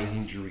minus stay premiers.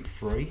 injury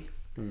free,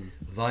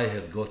 they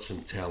have got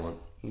some talent.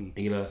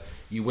 You know,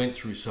 you went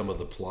through some of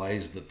the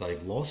players that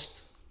they've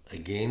lost.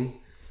 Again,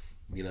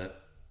 you know,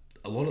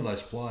 a lot of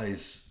those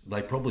players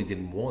they probably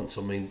didn't want.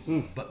 So, I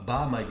mean, but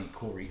bar maybe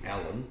Corey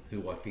Allen,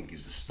 who I think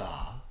is a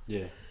star.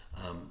 Yeah.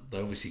 They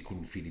obviously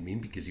couldn't fit him in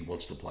because he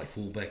wants to play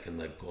fullback, and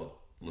they've got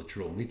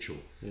Latrell Mitchell.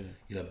 Yeah.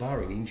 You know,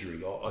 barring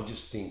injury, I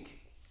just think,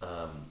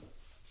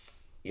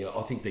 you know,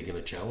 I think they're going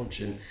to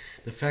challenge. And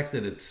the fact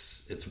that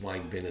it's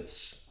Wayne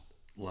Bennett's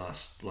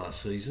last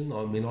season,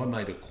 I mean, I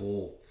made a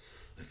call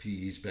a few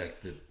years back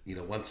that, you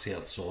know, once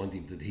South signed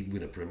him, that he'd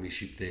win a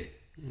premiership there.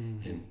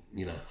 And,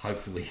 you know,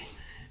 hopefully,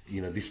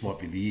 you know, this might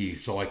be the year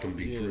so I can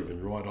be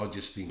proven right. I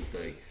just think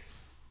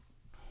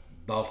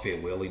they'll fare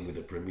well in with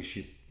a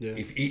premiership. Yeah.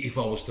 If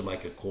I was to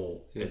make a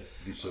call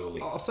this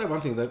early. I'll say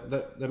one thing,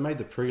 they made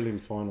the prelim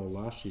final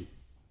last year.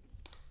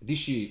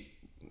 This year,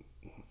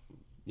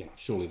 you know,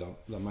 surely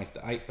they'll make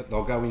the 8, but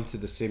they'll go into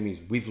the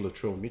semis with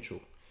Latrell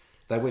Mitchell.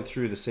 They went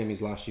through the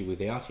semis last year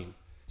without him.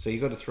 So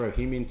you've got to throw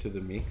him into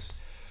the mix.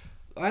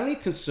 The only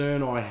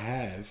concern I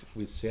have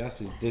with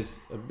South is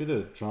there's a bit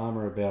of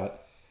drama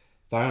about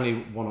they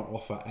only want to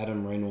offer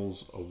Adam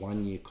Reynolds a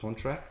 1-year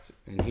contract,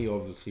 and he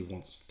obviously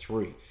wants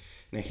 3.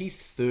 Now,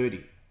 he's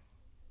 30.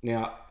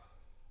 Now,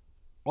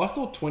 I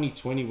thought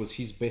 2020 was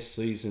his best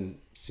season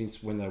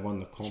since when they won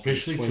the comp.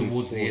 Especially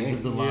towards the end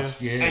of the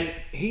last year. And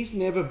he's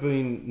never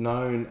been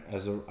known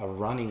as a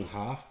running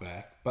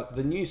halfback, but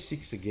the new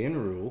 6 again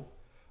rule,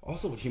 I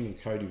thought him and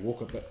Cody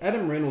Walker, but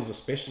Adam Reynolds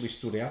especially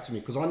stood out to me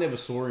because I never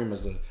saw him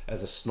as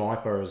a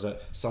sniper, as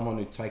someone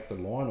who'd take the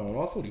line on.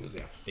 I thought he was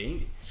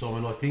outstanding.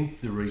 Simon, I think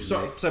the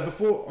reason... So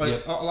before,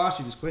 I'll ask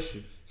you this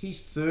question. He's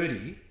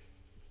 30.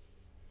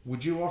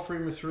 Would you offer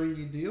him a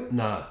 3-year deal?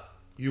 No.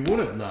 You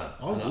wouldn't? No.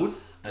 I would.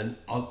 And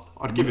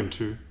I'd give him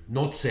 2.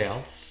 Not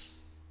Souths.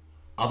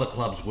 Other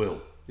clubs will.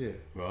 Yeah.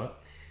 Right?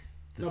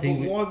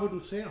 Why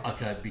wouldn't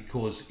South? Okay,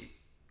 because...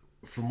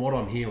 From what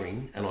I'm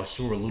hearing, and I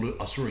saw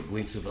a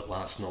glimpse of it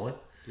last night.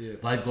 Yeah.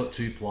 They've got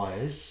 2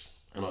 players,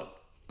 and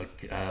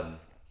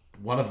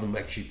one of them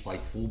actually played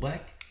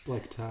fullback,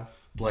 Blake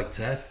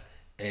Taff,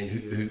 and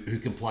who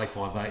can play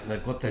 5'8", and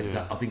they've got that.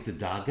 I think the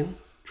Dargan,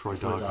 Troy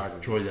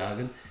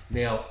Dargan.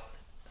 Now,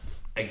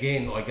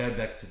 again, I go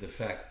back to the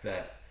fact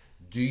that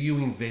do you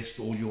invest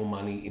all your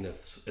money in a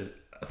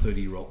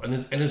 30-year-old, and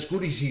as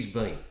good as he's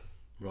been,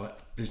 right?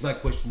 There's no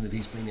question that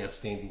he's been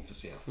outstanding for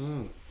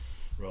Souths.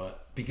 Right,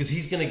 because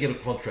he's going to get a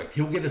contract.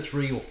 He'll get a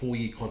 3 or 4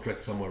 year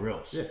contract somewhere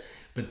else. Yeah.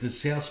 But does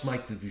South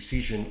make the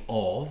decision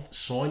of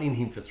signing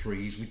him for 3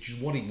 years, which is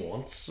what he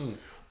wants,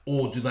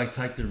 or do they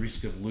take the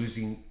risk of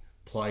losing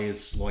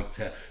players like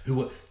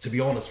who are, to be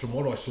honest, from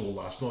what I saw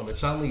last night,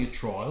 it's only a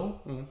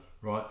trial,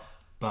 right?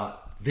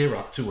 But they're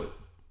up to it.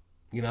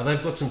 You know,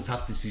 they've got some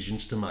tough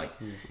decisions to make.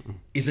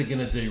 Is it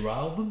going to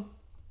derail them?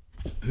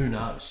 Who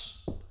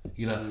knows?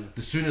 You know,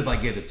 the sooner they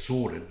get it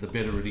sorted, the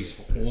better it is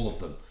for all of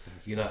them.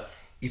 You know,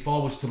 if I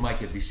was to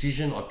make a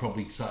decision, I'd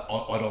probably say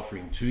I'd offer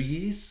him 2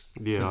 years.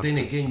 Yeah, but then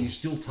again, you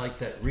still take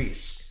that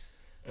risk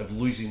of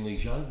losing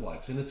these young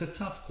blokes, and it's a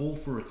tough call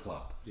for a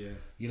club. Yeah.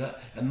 You know,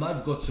 and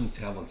they've got some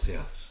talent,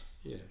 Souths.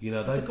 Yeah. You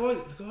know,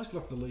 the guy's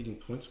like the leading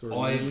point scorer.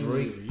 I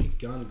agree.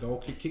 Gun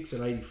goal kicks at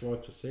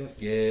 85%.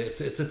 Yeah,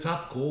 it's a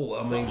tough call.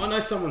 I mean, I know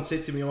someone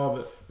said to me, "Oh,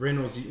 but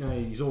Reynolds,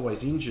 he's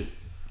always injured."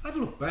 I'd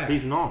look back.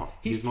 He's not.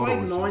 He's not played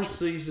always 9 injured.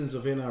 seasons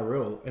of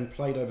NRL and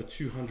played over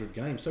 200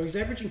 games. So he's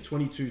averaging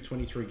 22,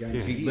 23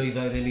 games a he'd year. be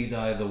that any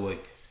day of the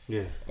week.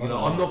 Yeah. You know,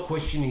 I'm not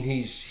questioning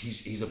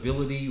his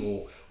ability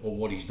or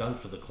what he's done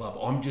for the club.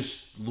 I'm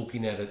just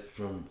looking at it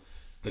from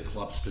the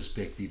club's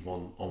perspective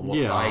on what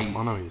I know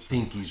what they you're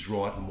think is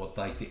right and what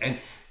they think. And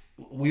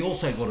we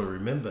also got to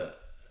remember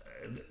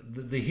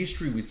the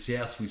history with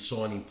South with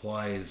signing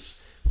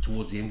players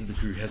towards the end of the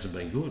career hasn't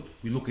been good.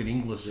 We look at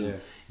Inglis and,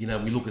 you know,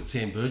 we look at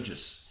Sam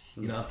Burgess.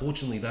 You know,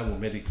 unfortunately, they were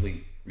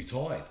medically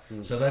retired.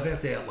 So they've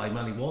had to outlay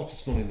money whilst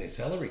it's not in their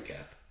salary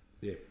cap.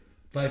 Yeah.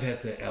 They've had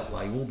to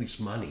outlay all this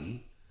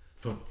money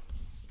for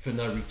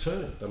no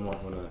return. They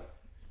might want to.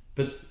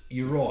 But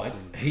you're right,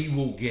 he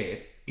will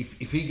get,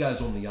 if he goes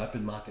on the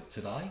open market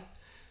today,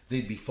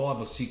 there'd be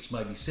 5 or 6,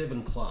 maybe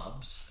 7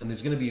 clubs, and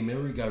there's going to be a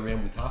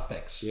merry-go-round with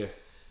halfbacks. Yeah.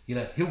 You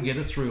know, he'll get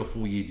a 3 or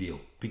 4 year deal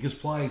because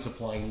players are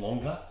playing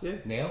longer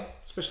now.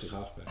 Especially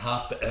halfback.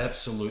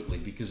 Absolutely,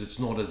 because it's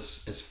not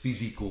as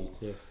physical.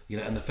 Yeah. You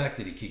know, and the fact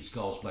that he kicks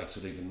goals makes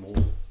it even more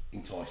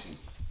enticing.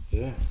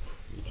 Yeah.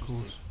 Of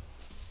course.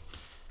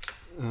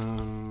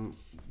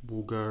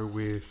 We'll go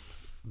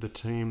with the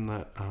team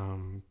that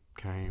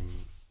came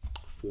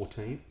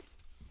 14th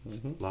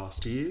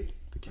last year,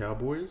 the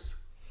Cowboys.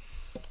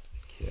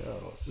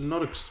 Cows.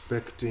 Not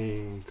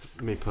expecting,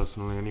 me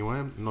personally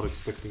anyway, not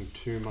expecting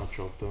too much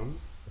of them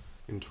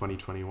in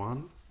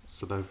 2021.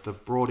 So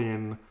they've brought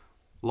in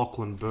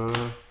Lachlan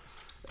Burr,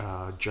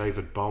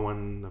 Javid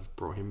Bowen, they've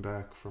brought him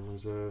back from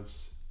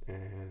reserves,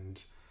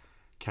 and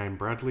Kane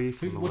Bradley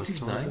from the What's West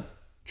his Tigers. name?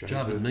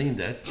 Javid mean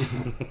that.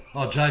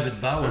 Oh, Javid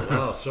Bowen.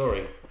 Oh,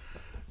 sorry.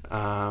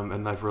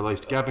 And they've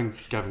released Gavin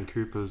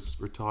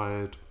Cooper's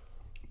retired,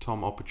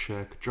 Tom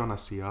Opacek, John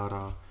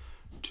Asiata,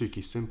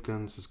 Tukey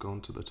Simpkins has gone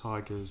to the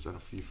Tigers, and a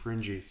few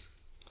fringies.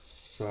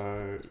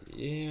 So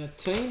Yeah, a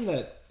team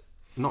that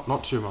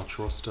not too much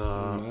roster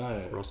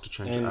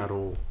change And at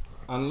all.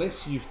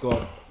 unless you've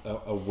got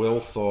a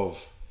wealth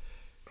of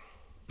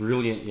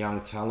brilliant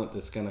young talent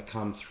that's going to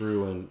come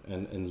through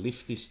and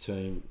lift this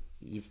team,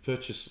 you've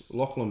purchased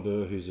Lachlan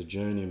Burr, who's a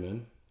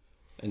journeyman,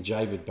 and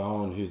Javid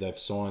Bowen, who they've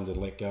signed and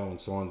let go and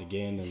signed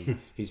again, and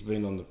he's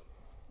been on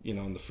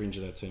the fringe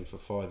of that team for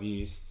 5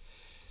 years.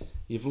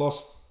 You've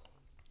lost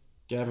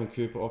Gavin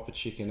Cooper,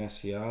 Opacek, and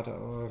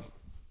Asiata.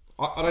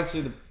 I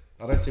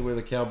don't see where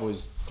the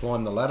Cowboys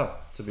climb the ladder,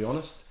 to be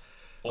honest.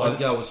 I'd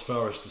go as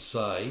far as to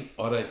say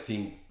I don't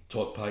think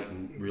Todd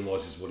Payton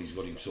realises what he's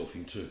got himself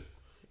into,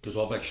 because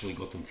I've actually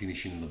got them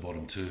finishing in the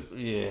bottom 2.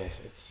 Yeah,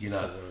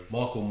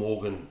 Michael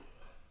Morgan,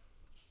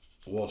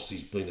 whilst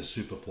he's been a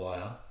super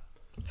player,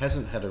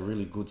 hasn't had a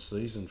really good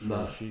season for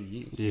a few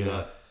years. you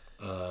know,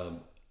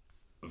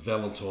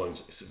 Valentine,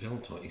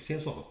 he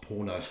sounds like a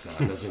porno star,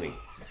 doesn't he?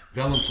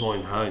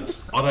 Valentine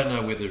Holmes, I don't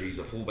know whether he's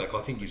a fullback.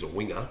 I think he's a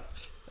winger.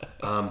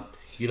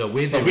 You know,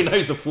 where But we know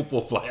he's a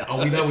football player.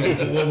 we know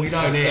we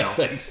know now.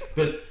 Thanks.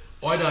 But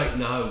I don't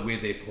know where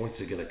their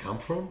points are going to come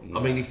from. No.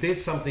 I mean, if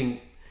there's something,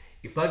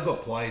 if they've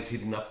got players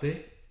hidden up there,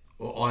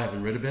 or I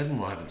haven't read about them,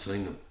 or I haven't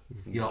seen them.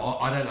 You know,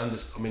 I don't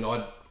understand. I mean,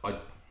 I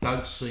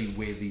don't see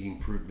where the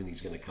improvement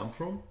is going to come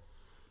from.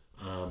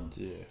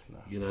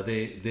 You know,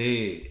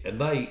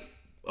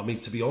 I mean,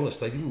 to be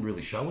honest, they didn't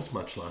really show us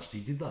much last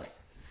year, did they?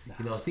 No.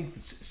 You know, I think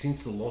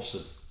since the loss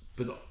of,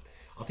 but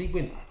I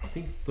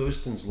think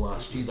Thurston's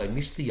last year they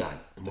missed the 8.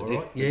 Am I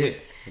right? Yeah.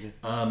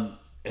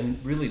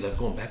 And really they've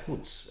gone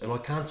backwards, and I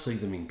can't see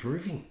them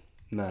improving.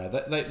 No,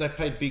 they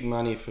paid big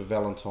money for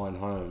Valentine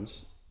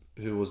Holmes,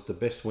 who was the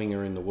best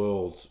winger in the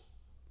world.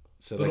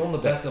 So but on the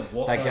back of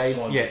what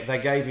they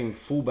gave him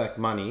fullback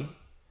money,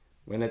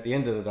 when at the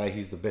end of the day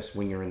he's the best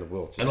winger in the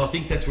world. And I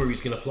think that's where he's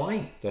going to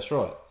play. That's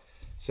right.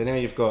 So now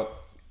you've got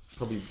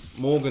probably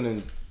Morgan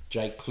and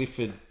Jake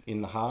Clifford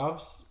in the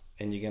halves,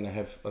 and you're going to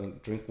have, I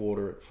think,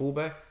 Drinkwater at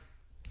fullback.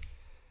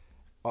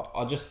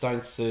 I just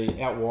don't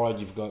see, out wide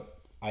you've got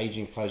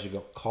ageing players. You've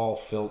got Kyle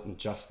Felt and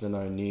Justin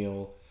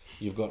O'Neill.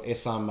 You've got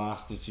SR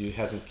Masters, who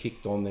hasn't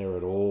kicked on there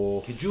at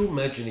all. Could you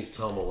imagine if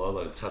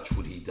Tamalolo, touch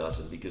wood, he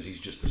doesn't, because he's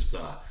just a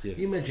star? Yeah.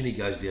 Can you imagine he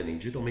goes down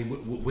injured? I mean,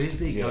 where's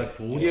the go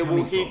forward? Yeah,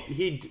 well,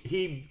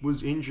 he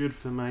was injured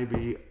for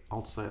maybe,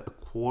 I'll say, a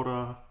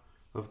quarter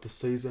of the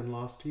season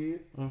last year,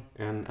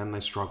 and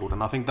they struggled.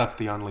 And I think that's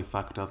the only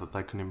factor that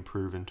they can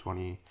improve in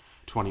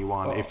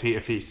 2021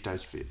 if he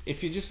stays fit.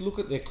 If you just look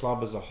at their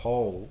club as a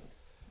whole,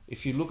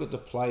 if you look at the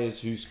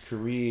players whose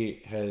career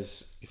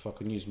has, if I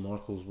can use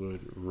Michael's word,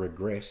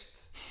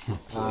 regressed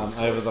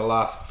over the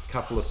last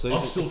couple of seasons.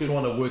 I'm still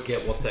trying to work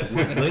out what that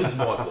word means,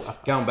 Michael.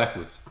 Going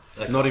backwards,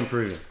 Okay. not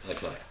improving.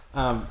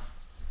 Okay.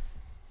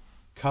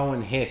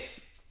 Cohen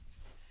Hess,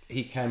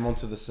 he came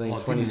onto the scene.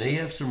 Didn't he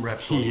have some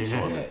raps on his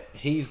side? Yeah,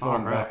 he's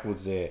gone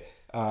backwards there.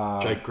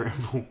 Jake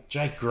Granville.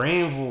 Jake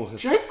Granville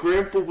has... Jake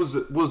Granville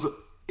was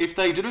if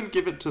they didn't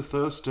give it to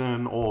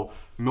Thurston or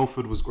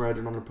Milford was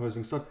graded on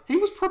opposing side, he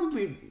was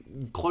probably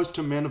close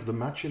to man of the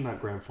match in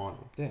that grand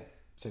final. Yeah.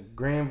 So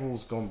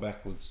Granville's gone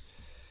backwards.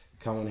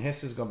 Cohen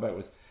Hess has gone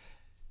backwards.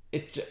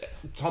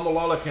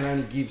 Tomalolo can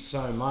only give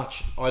so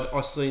much.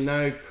 I see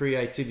no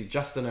creativity.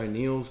 Justin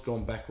O'Neill's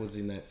gone backwards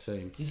in that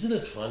team. Isn't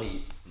it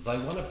funny? They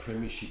won a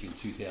premiership in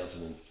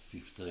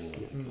 2015, I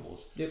think it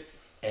was. Yep.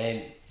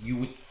 And you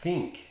would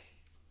think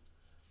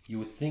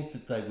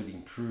that they would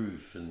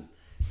improve and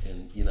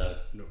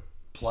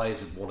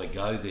players would want to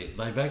go there.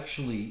 They've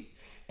actually,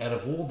 out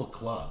of all the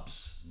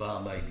clubs, bar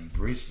maybe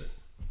Brisbane,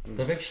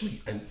 they've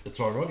actually, and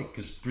it's ironic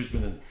because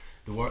Brisbane and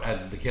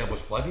the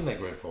Cowboys played in that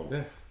grand final.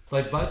 Yeah.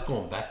 They've both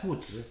gone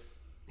backwards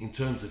in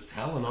terms of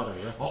talent.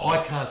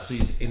 I can't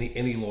see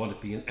any light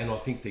at the end, and I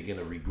think they're going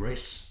to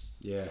regress.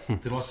 Yeah.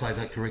 Did I say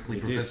that correctly,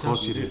 Professor? Of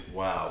course you did.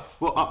 Wow.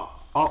 Well,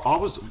 I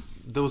was.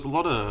 There was a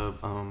lot of.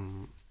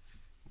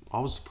 I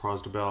was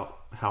surprised about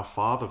how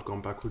far they've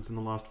gone backwards in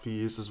the last few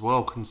years as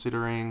well,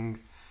 considering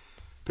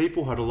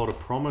people had a lot of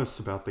promise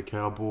about the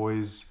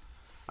Cowboys.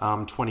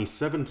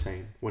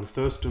 2017, when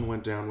Thurston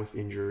went down with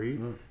injury,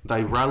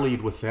 they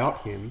rallied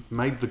without him,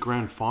 made the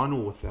grand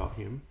final without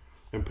him,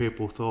 and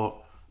people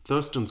thought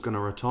Thurston's going to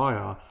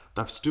retire.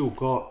 They've still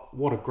got,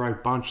 what a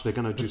great bunch, they're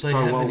going to do so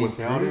well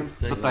without him.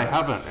 But they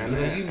haven't.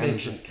 And, you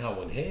mentioned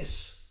Cohen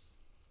Hess.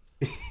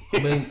 I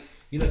mean,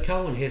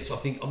 Cohen Hess,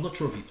 I'm not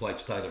sure if he played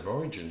State of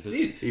Origin, but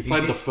he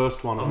played the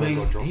first one.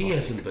 He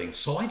hasn't been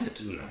cited.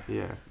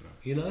 Yeah.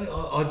 I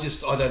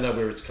don't know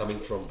where it's coming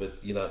from,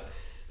 but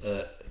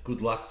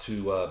good luck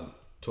to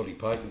Toddy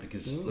Payton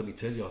because let me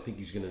tell you, I think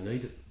he's going to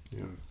need it.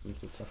 Yeah,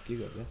 it's a tough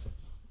gig up there.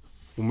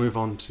 We'll move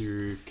on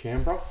to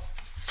Canberra.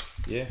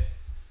 Yeah.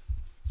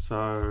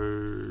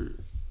 So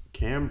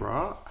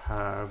Canberra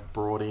have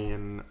brought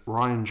in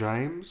Ryan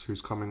James,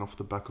 who's coming off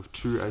the back of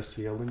 2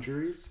 ACL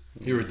injuries.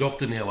 You're a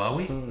doctor now, are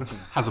we?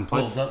 Hasn't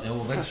played. Well done.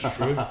 Well, that's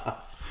true.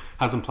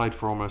 Hasn't played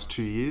for almost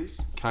 2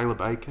 years. Caleb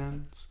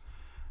Aikens,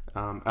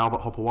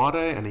 Albert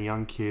Hopewade, and a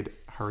young kid,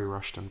 Harry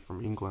Rushton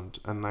from England.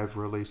 And they've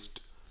released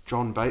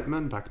John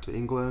Bateman back to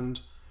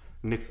England,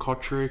 Nick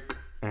Kotrick,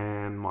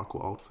 and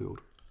Michael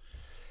Oldfield.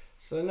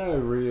 So no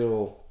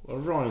real... Well,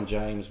 Ryan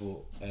James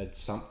will add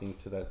something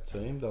to that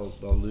team.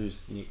 They'll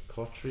lose Nick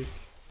Kotrick.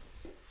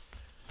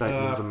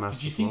 Bateman's a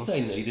massive Did you think loss.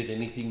 they needed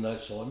anything though,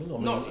 Simon?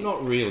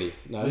 Not really.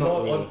 No,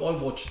 not really.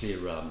 I watched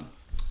their... I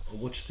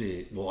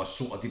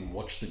didn't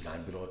watch the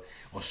game, but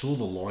I saw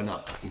the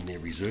lineup in their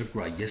reserve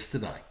grade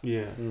yesterday.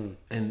 Yeah.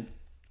 And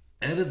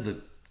out of the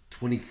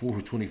 24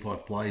 or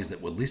 25 players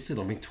that were listed,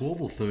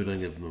 12 or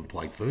 13 of them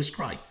played first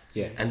grade.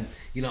 Yeah. And,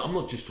 I'm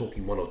not just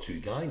talking 1 or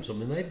 2 games.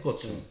 They've got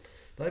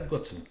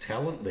some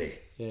talent there.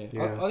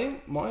 Yeah. I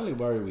think my only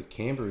worry with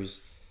Canberra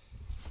is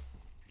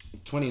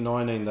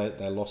 2019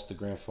 they lost the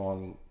grand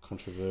final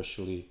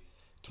controversially.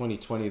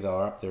 2020 they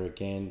were up there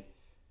again.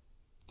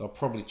 They'll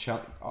probably I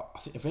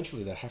think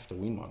eventually they have to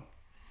win one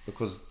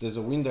because there's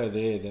a window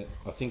there that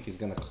I think is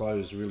going to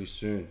close really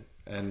soon.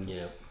 And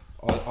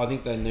I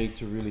think they need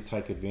to really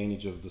take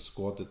advantage of the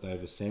squad that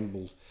they've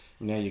assembled.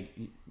 Now,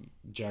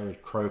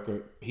 Jared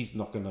Croker, he's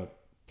not going to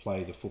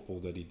play the football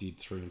that he did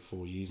 3 and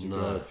 4 years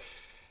ago.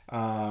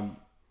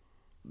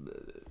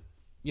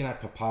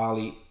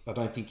 Papali, I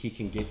don't think he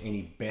can get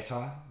any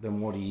better than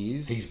what he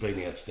is. He's been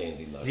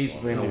outstanding though. He's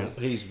been a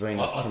tremendous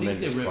I think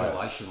their player.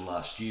 revelation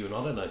last year, and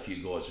I don't know if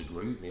you guys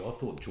agree with me, I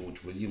thought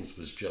George Williams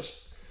was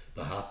just...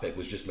 The halfback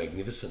was just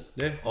magnificent.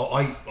 Yeah.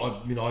 I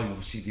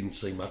obviously didn't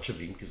see much of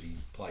him because he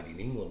played in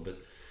England, but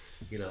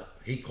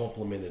he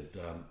complimented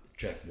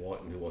Jack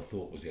Whiten, who I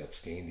thought was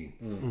outstanding.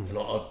 And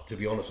to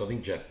be honest, I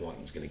think Jack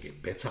Whiten's going to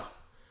get better.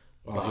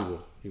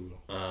 He will.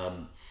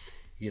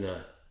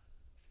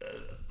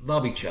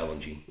 They'll be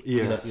challenging.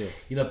 Yeah.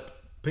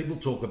 People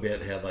talk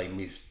about how they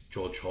miss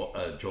Josh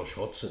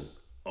Hodgson.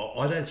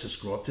 I don't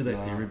subscribe to that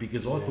theory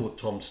because I thought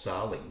Tom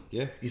Starling.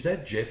 Yeah. Is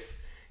that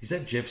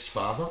Jeff's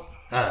father?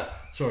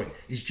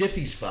 Is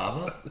Jeffy's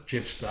father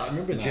Jeff Starling?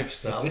 Remember Jeff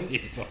Starling?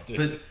 Yes, I do.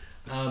 But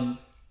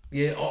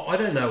I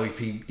don't know if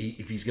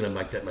he's going to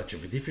make that much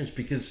of a difference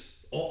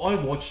because I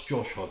watched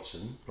Josh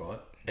Hodgson, right,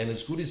 and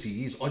as good as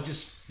he is, I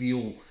just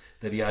feel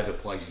that he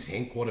overplays his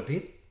hand quite a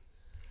bit.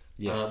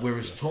 Yeah.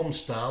 Whereas Tom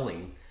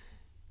Starling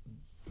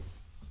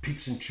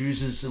picks and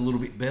chooses a little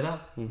bit better.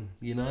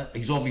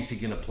 He's obviously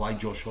going to play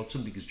Josh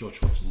Hodgson because Josh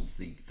Hodgson's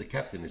the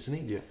captain, isn't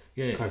he?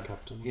 Yeah.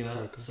 Co-captain.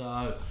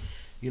 So.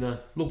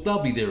 Look,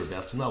 they'll be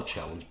thereabouts and they'll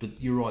challenge, but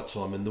you're right,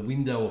 Simon, the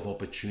window of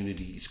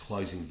opportunity is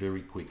closing very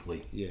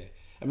quickly. Yeah.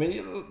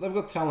 They've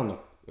got talent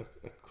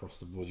across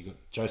the board. You've got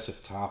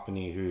Joseph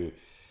Tarpany, who,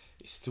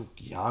 he's still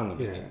young.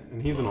 Yeah,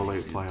 and he's an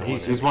elite player.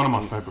 He's He's one of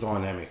my he's a favourite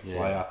players. dynamic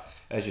player.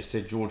 As you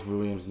said, George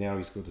Williams, now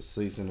he's got a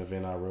season of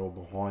NRL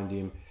behind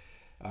him.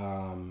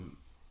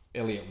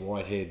 Elliot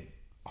Whitehead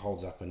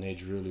holds up an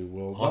edge really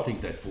well. I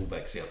think that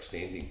fullback's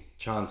outstanding.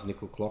 Chance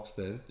Nickel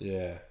Clockstead,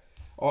 yeah.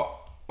 I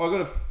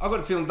got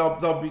a feeling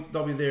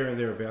they'll be there and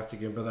thereabouts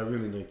again, but they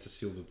really need to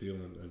seal the deal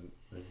and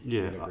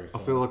Yeah, win a grand I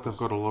final. feel like they've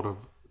got a lot of.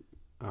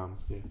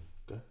 Yeah,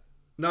 go.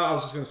 No, I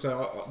was just going to say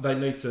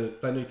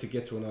they need to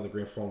get to another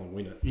grand final and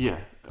win it. Yeah,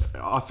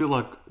 I feel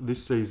like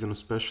this season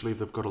especially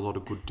they've got a lot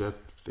of good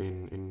depth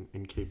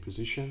in key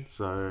positions.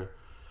 So,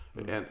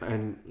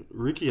 and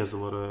Ricky has a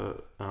lot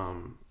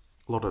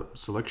of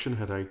selection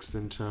headaches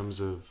in terms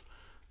of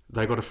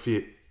they got to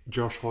fit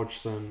Josh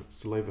Hodgson,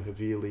 Saliba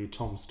Havili,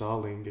 Tom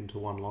Starling into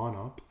one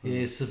lineup.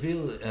 Yeah,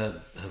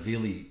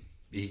 Havili,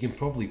 he can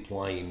probably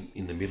play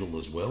in the middle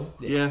as well.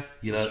 Yeah,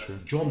 You know,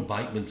 John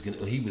Bateman's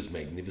he was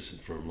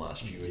magnificent for him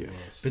last year.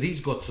 But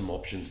he's got some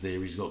options there.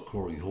 He's got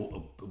Corey,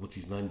 what's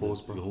his name?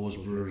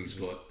 Horsburgh. He's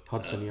got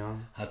Hudson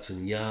Young.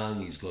 Hudson Young.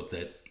 He's got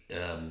that,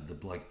 the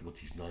bloke, what's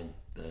his name?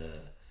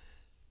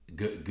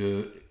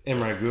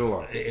 Emre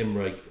Gula.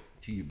 Emre.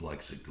 You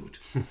blokes are good.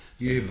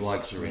 You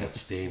blokes are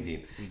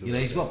outstanding. You know,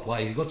 he's got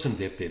play. He's got some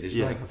depth there. There's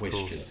no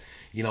question. Course.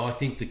 You know, I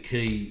think the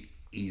key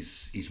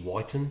is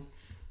Whiten.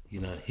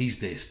 You know, he's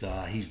their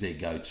star. He's their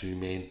go-to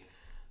man.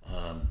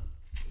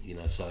 You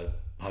know, so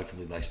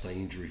hopefully they stay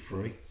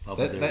injury-free. I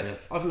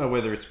don't know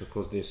whether it's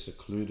because they're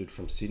secluded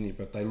from Sydney,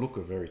 but they look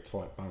a very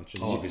tight bunch.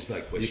 And there's no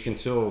question. You can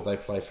tell they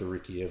play for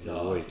Ricky every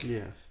week.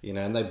 Yeah. You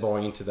know, and they buy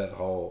into that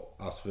whole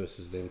us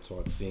versus them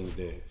type thing.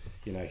 They're,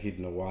 you know,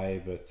 hidden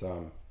away, but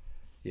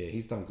yeah,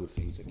 he's done good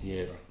things at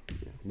Canberra.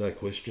 No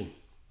question.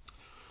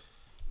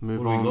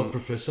 Move What on. do we got,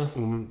 Professor?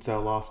 It's our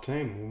last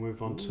team. We'll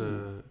move on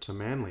to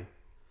Manly.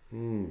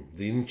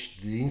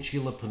 The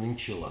Insular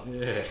Peninsula.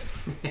 Yeah.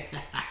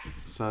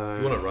 So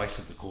You want to race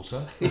at the Corso?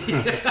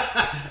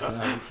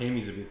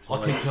 Hemi's a bit I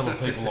tight. keep telling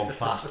people I'm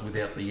fast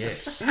without the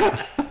S.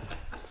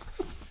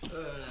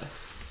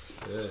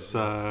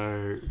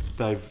 So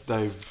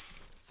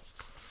they've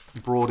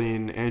brought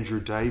in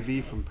Andrew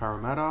Davey from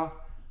Parramatta,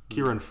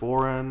 Kieran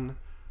Foran,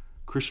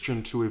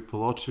 Christian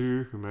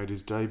Tuipulotu, who made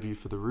his debut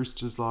for the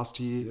Roosters last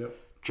year,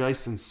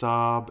 Jason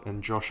Saab,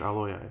 and Josh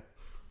Aloye.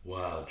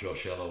 Wow,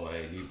 Josh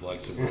Alloway, you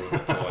blokes are wearing the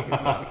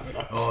Tigers up.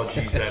 Oh,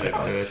 geez, that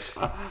hurts.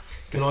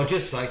 Can I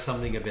just say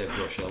something about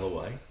Josh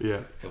Alloway? Yeah.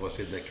 Have I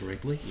said that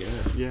correctly?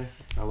 Yeah,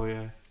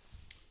 Aloye.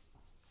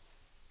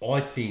 I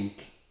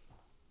think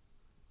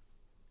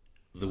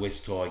the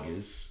West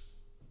Tigers,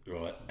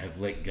 right, have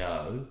let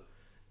go.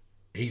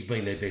 He's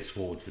been their best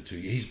forward for 2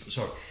 years.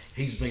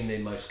 He's been their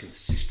most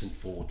consistent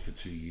forward for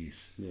 2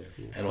 years. Yeah.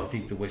 And I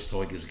think the West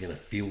Tigers are going to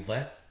feel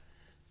that.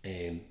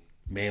 And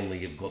Manly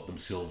have got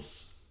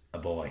themselves a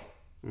bye.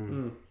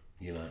 You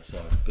know,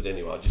 so... But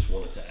anyway, I just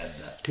wanted to add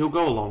that. He'll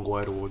go a long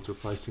way towards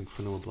replacing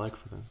Fanua Blake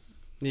for them.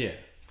 Yeah,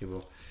 he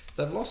will.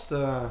 They've lost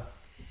a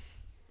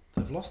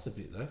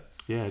bit though.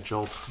 Yeah,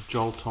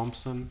 Joel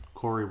Thompson,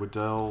 Corey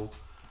Waddell,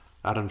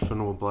 Adam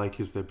Fanua Blake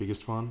is their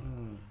biggest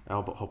one.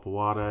 Albert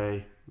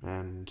Hopewade,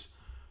 and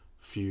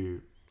a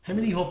few... How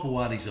many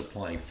Hopowatis are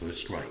playing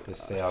first grade?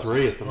 There's thousands.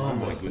 3 at the Oh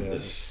moment. my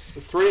goodness.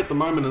 3 at the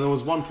moment, and there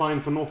was one playing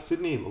for North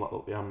Sydney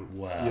Wow.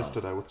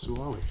 yesterday with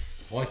Suwali.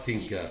 I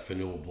think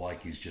Fanua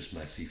Blake is just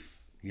massive.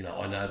 You know,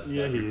 I know that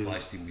Yeah, they've he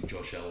replaced him with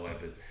Josh Alloway,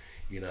 but,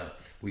 you know,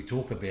 we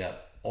talk about...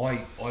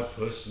 I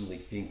personally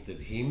think that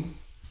him,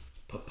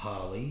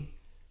 Papali,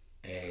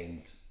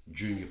 and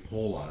Junior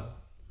Paulo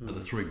are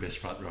the 3 best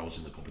front rowers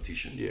in the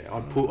competition. Yeah,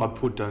 I'd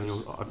put Daniel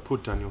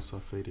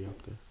Safidi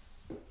up there.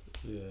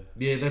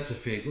 Yeah, that's a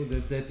fair good.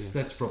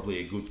 That's probably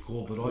a good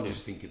call, but I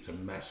just think it's a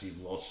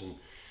massive loss, and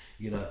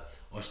you know,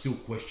 I still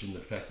question the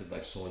fact that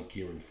they've signed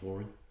Kieran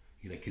Foran.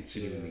 You know,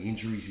 considering the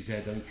injuries he's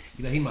had,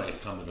 you know, he may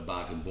have come at a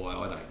bargain buy.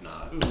 I don't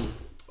know.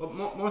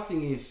 Well, my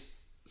thing is,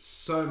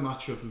 so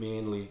much of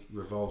Manly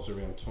revolves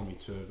around Tommy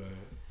Turbo,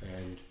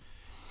 and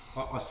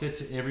I said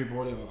to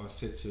everybody, I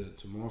said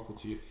to Michael,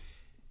 to you,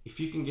 if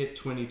you can get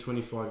 20,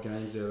 25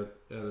 games out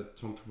of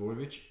Tom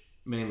Trbojevic,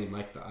 Manly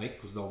make the 8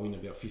 because they'll win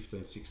about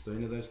 15,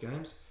 16 of those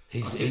games.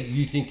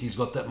 You think he's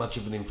got that much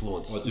of an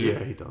influence? I do.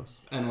 Yeah, he does.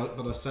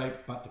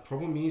 But the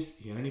problem is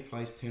he only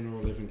plays 10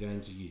 or 11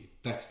 games a year.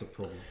 That's the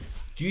problem.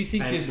 Do you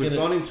think And there's we've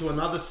going gone into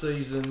another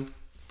season,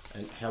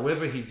 and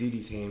however he did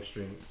his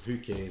hamstring, who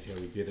cares how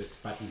he did it?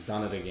 But he's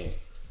done it again.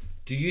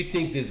 Do you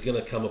think there's going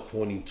to come a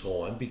point in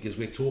time, because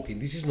we're talking,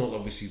 this is not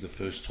obviously the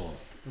first time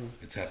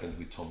it's happened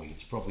with Tommy.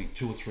 It's probably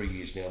 2 or 3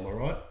 years now, am I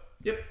right?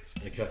 Yep.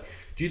 Okay.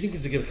 Do you think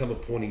there's going to come a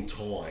point in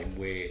time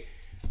where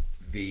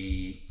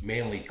the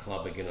Manly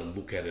club are going to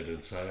look at it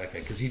and say, okay,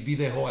 because he'd be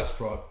their highest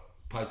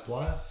paid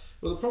player?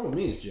 Well, the problem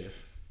is,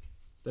 Jeff,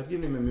 they've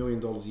given him $1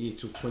 million a year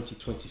till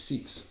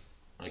 2026.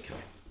 Okay.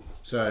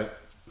 So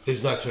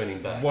There's no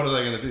turning back. what are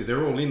they going to do?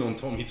 They're all in on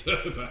Tommy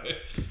Turbo.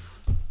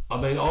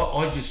 I mean,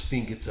 I just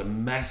think it's a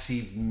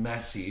massive,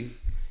 massive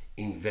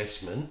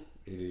investment,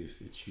 It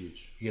is. It's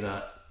huge. you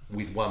know,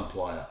 with one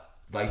player.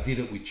 They did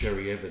it with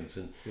Cherry Evans,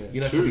 and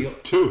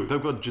Two.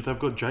 They've got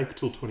Jake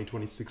till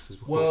 2026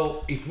 as well.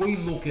 Well, if we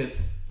look at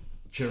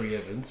Cherry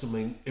Evans, I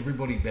mean,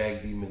 everybody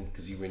bagged him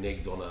because he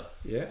reneged on a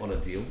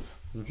deal.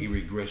 Mm-hmm. He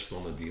regressed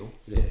on a deal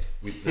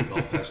with the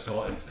Gold Coast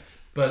Titans,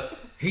 but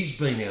he's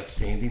been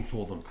outstanding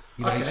for them.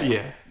 He is.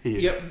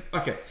 Yep.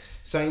 Okay.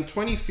 So in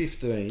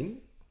 2015,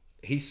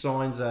 he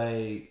signs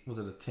a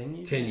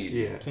 10-year? 10-year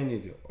deal. Yeah. 10-year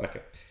deal.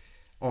 Okay.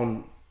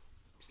 On,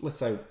 let's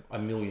say,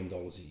 $1 million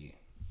a year.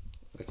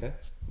 Okay.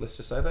 Let's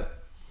just say that.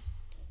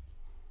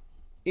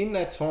 In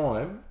that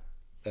time,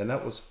 and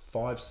that was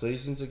 5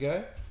 seasons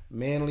ago,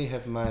 Manly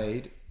have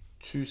made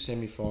 2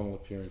 semi-final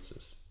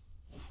appearances.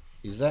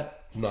 Is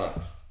that... No.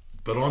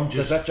 But I'm just...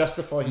 Does that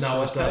justify his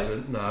No, it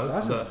doesn't.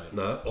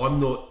 No.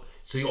 I'm not...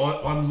 See,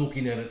 I'm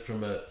looking at it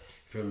from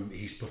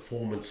his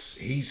performance.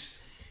 He's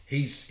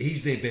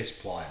their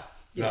best player,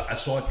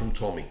 aside from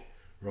Tommy,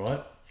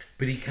 right?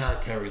 But he can't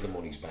carry them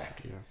on his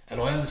back. Yeah. And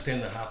I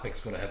understand that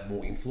halfback's got to have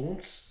more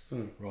influence,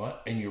 right?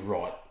 And you're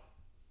right.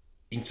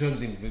 In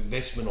terms of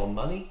investment on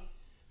money,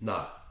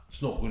 no,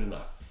 it's not good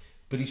enough.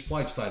 But he's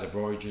played State of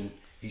Origin.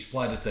 He's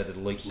played at that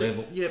elite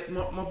level. Yeah,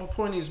 my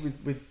point is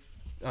with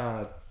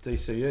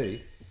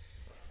DCE,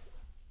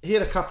 he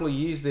had a couple of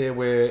years there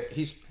where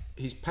his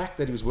pack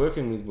that he was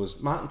working with was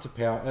Martin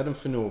Tapau, Adam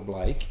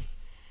Fanua-Blake.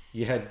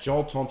 You had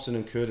Joel Thompson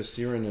and Curtis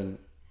Sirenan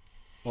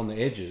on the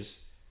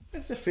edges.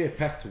 That's a fair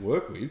pack to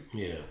work with.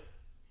 Yeah.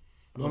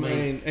 I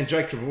mean, and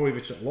Jake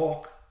Trbojevic at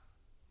lock.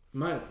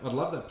 Mate, I'd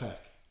love that pack.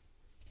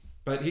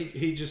 But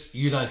he just...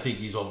 You don't think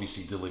he's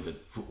obviously delivered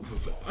for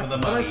the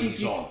money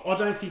he's on? I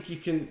don't think you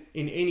can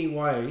in any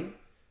way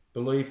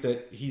believe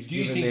that he's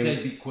given them... Do you think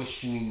they'd be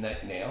questioning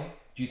that now?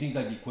 Do you think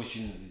they'd be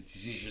questioning the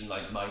decision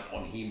they've made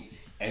on him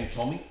and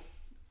Tommy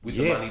with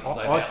the money that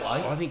they've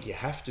outlaid? I think you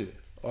have to.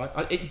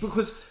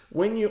 Because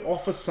when you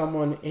offer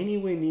someone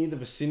anywhere near the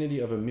vicinity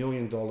of $1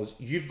 million,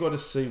 you've got to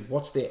see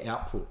what's their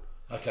output.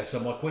 Okay, so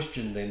my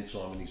question then,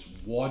 Simon,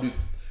 is why do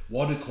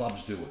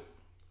clubs do it?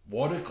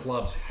 Why do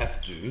clubs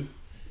have to?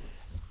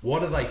 Why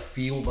do they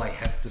feel they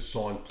have to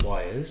sign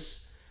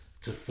players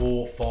to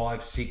 4,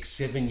 5, 6,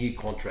 7 year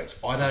contracts?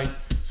 I don't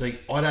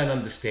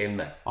understand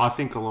that. I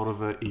think a lot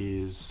of it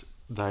is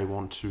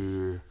they'll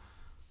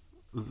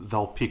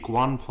pick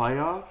one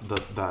player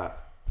that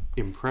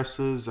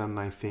impresses, and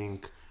they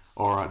think,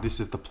 all right, this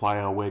is the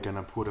player we're going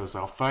to put as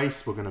our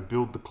face. We're going to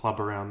build the club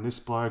around this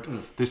bloke.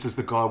 This is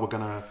the guy we're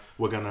going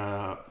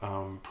to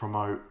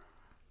promote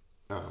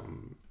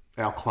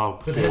our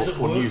club for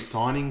new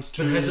signings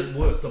to. But has it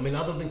worked? I mean,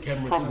 other than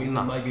Cameron Smith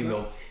and maybe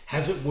Mel,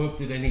 has it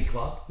worked at any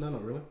club? No,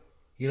 not really.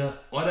 You know,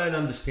 I don't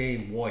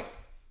understand why.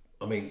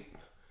 I mean,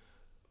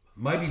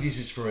 maybe this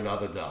is for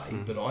another day,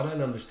 but I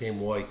don't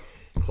understand why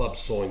clubs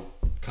sign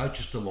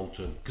coaches to long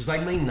term, because they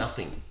mean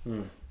nothing.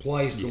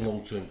 Players to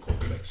long term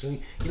contracts,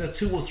 and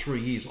 2 or 3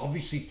 years.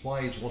 Obviously,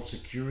 players want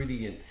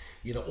security and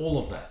all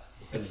of that.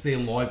 It's their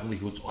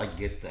livelihoods. I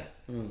get that,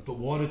 but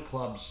why do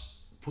clubs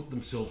put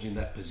themselves in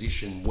that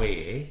position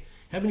where?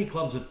 How many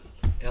clubs have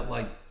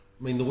outlaid?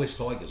 I mean, the West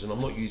Tigers, and I'm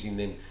not using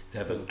them to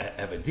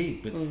have a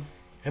dig, but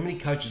how many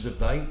coaches have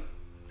they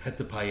had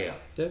to pay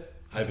out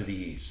over the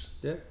years?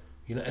 Yeah.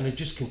 And it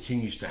just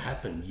continues to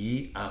happen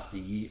year after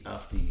year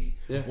after year.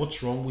 Yeah.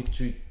 What's wrong with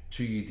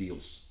two-year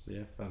deals?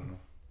 Yeah, I don't know.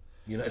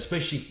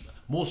 Especially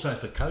more so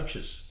for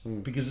coaches,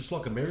 because it's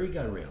like a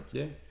merry-go-round.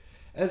 Yeah.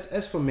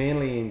 As for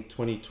Manly in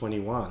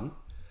 2021,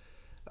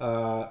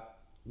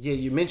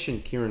 you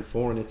mentioned Kieran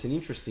Foran. It's an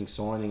interesting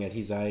signing at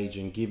his age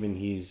and given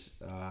his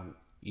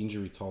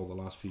injury toll the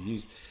last few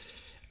years.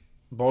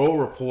 By all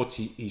reports,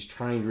 he's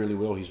trained really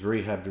well, he's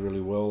rehabbed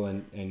really well,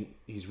 and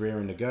he's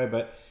raring to go.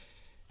 But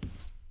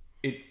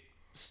it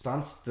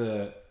stunts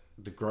the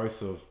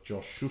growth of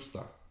Josh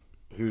Schuster,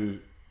 who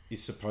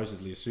is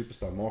supposedly a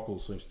superstar. Michael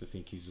seems to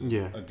think he's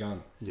a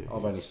gun. Yeah,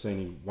 I've only seen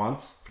him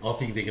once. I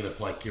think they're going to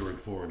play Kieran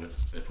Foran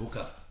at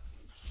hooker.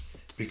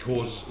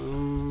 Because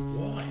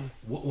why?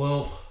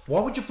 Well,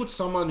 why would you put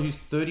someone who's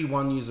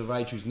 31 years of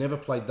age who's never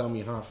played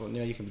dummy half? Well,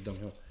 now you can be dummy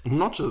half.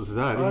 Not just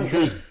that.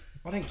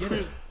 I don't get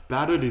it.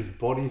 Battered his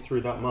body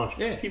through that much.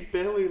 Yeah. He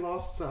barely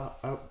lasts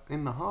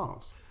in the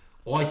halves.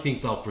 I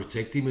think they'll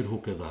protect him at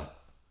hooker though.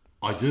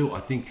 I do. I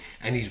think,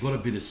 and he's got a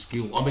bit of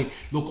skill. I mean,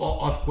 look,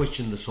 I've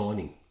questioned the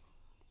signing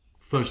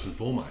first and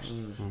foremost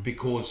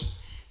because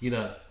he's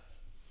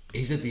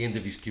at the end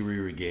of his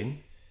career again.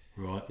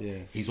 Right. Yeah.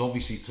 He's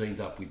obviously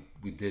teamed up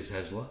with Des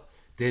Hasler.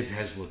 Des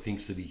Hasler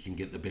thinks that he can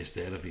get the best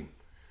out of him.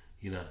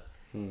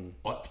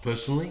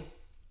 Personally,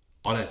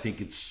 I don't think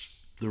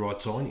it's the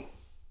right signing.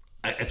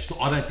 I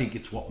don't think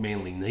it's what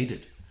Manly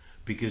needed,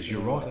 because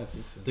you're right. I don't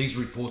think so. These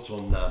reports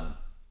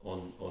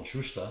on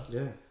Schuster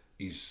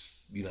is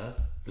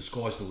the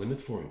sky's the limit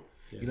for him.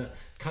 Yeah.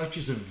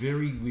 Coaches are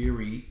very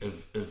weary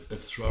of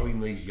throwing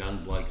these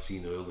young blokes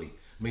in early.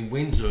 I mean,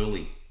 when's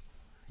early?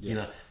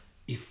 Yeah.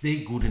 If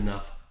they're good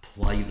enough,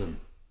 play them.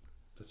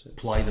 That's it.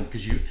 Play them,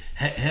 because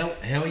how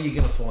are you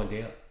going to find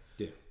out?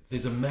 Yeah.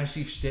 There's a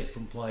massive step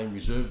from playing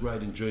reserve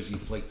grade and Jersey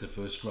Fleet to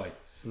first grade.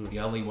 The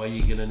only way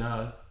you're going to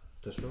know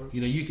That's right.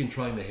 You know, you can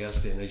train the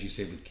house down, as you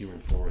said, with Kieran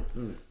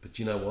Foran. But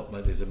you know what,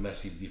 mate? There's a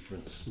massive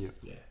difference.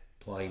 Yeah.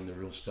 Playing the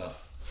real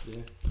stuff.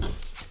 Yeah.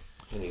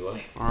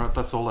 Anyway. All right,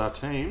 that's all our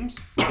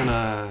teams. We're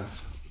gonna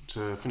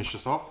to finish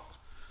this off.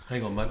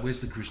 Hang on, mate.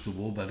 Where's the crystal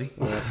ball, buddy?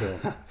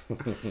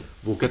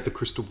 We'll get the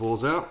crystal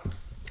balls out,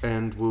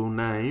 and we'll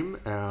name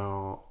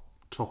our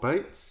top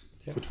 8s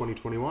for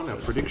 2021. Our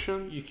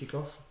predictions. You kick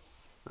off.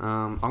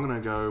 I'm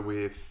gonna go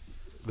with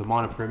the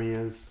minor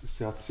premiers,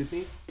 South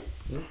Sydney.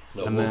 No, And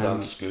well then-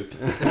 done, Scoop.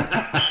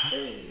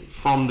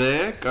 From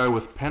there, go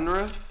with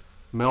Penrith,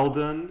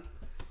 Melbourne.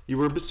 You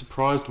were a bit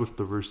surprised with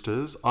the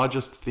Roosters. I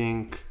just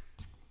think,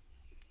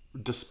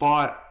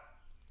 despite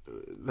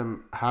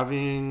them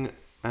having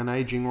an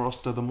aging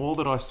roster, the more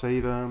that I see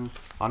them,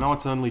 I know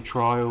it's only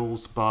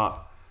trials, but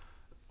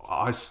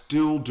I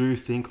still do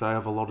think they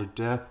have a lot of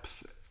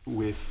depth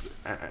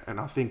with, and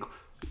I think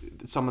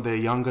some of their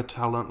younger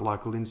talent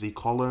like Lindsay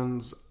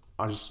Collins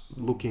are just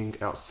looking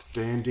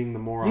outstanding the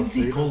more I see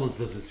Lindsay them. Collins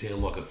doesn't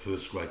sound like a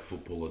first-rate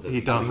footballer, does he?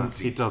 He doesn't.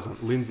 Lindsay? He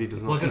doesn't. Lindsay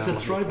does not. Like, it's a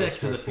sound throwback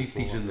to the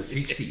first-rate 50s and the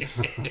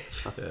footballer.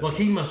 60s. Like,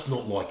 he must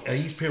not like...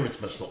 his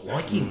parents must not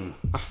like him.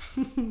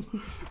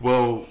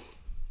 Well,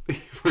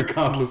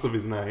 regardless of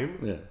his name,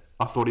 Yeah.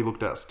 I thought he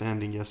looked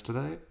outstanding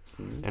yesterday,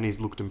 and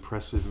he's looked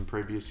impressive in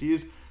previous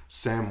years.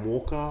 Sam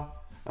Walker,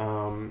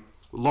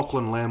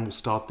 Lachlan Lamb will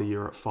start the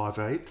year at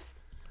 5'8",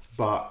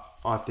 but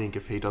I think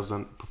if he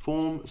doesn't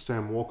perform,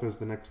 Sam Walker's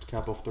the next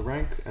cab off the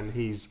rank, and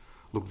he's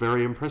looked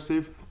very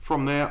impressive.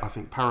 From there, I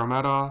think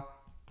Parramatta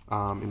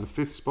in the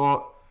 5th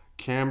spot,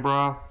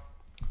 Canberra,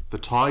 the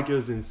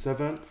Tigers in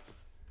 7th.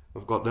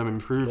 I've got them Oh,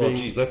 improving.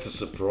 geez, that's a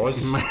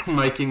surprise.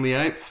 Making the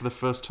 8th for the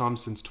first time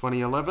since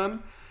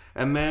 2011.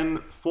 And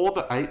then for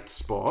the 8th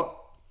spot,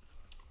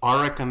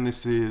 I reckon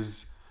this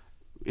is,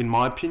 in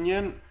my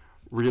opinion,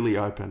 really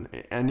open.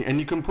 And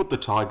you can put the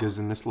Tigers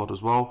in this lot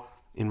as well,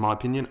 in my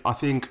opinion. I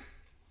think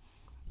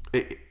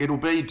it'll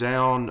be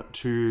down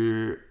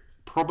to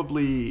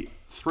probably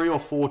 3 or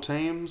 4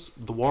 teams.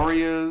 The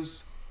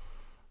Warriors,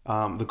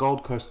 the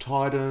Gold Coast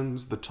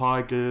Titans, the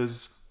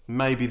Tigers,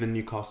 maybe the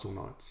Newcastle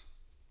Knights.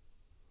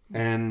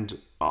 And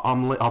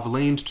I've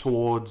leaned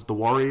towards the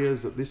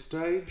Warriors at this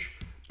stage,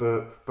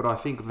 but I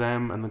think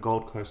them and the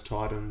Gold Coast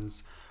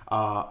Titans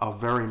are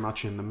very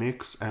much in the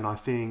mix, and I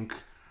think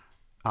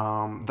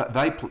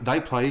that they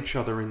play each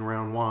other in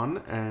round 1,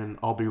 and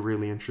I'll be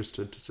really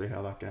interested to see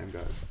how that game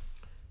goes.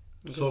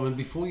 Simon,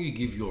 before you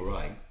give your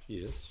 8,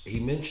 Yes. he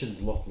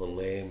mentioned Lachlan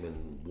Lamb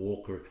and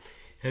Walker.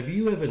 Have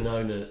you ever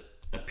known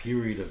a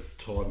period of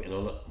time, and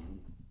I'm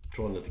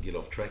trying not to get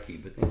off track here,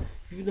 but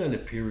have you known a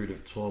period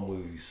of time where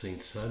we've seen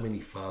so many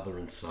father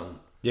and son?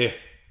 Yeah.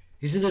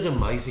 Isn't it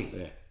amazing?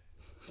 Yeah.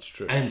 That's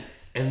true.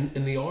 And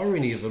the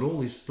irony of it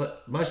all is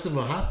that most of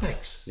them are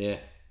halfbacks. Yeah.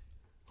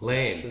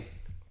 Lamb,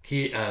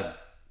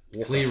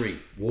 Cleary,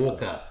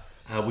 Walker.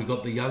 We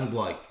got the young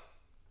bloke,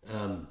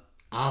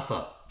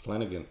 Arthur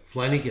Flanagan.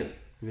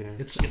 Yeah.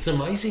 It's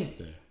amazing.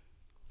 Yeah.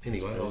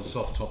 Anyway, I was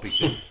off topic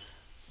then.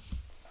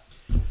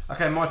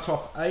 Okay, my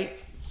top 8.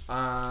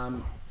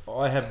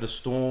 I have the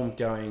Storm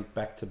going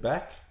back to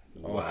back.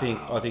 I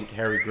think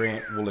Harry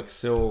Grant will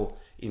excel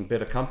in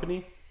better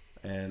company,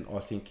 and I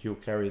think he'll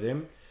carry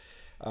them.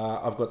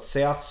 I've got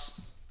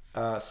Souths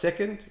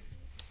 2nd,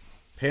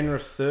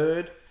 Penrith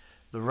 3rd.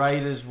 The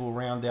Raiders will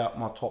round out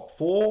my top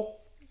 4.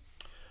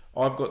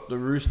 I've got the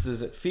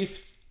Roosters at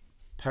 5th,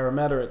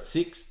 Parramatta at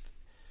 6th,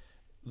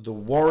 the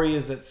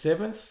Warriors at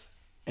 7th,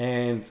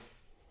 and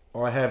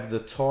I have the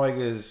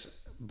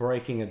Tigers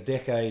breaking a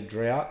decade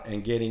drought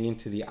and getting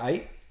into the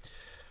 8th.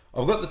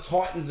 I've got the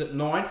Titans at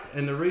 9th,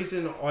 and the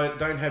reason I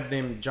don't have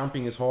them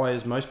jumping as high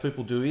as most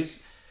people do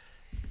is,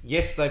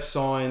 yes, they've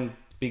signed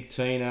Big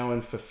Tino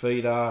and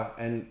Fafita,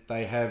 and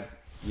they have,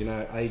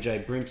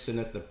 AJ Brimson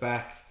at the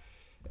back,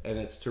 and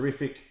it's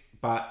terrific,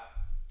 but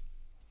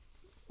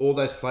all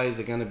those players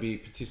are going to be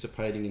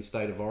participating in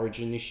State of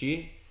Origin this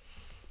year,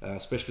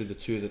 especially the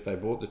 2 that they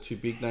bought, the 2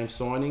 big name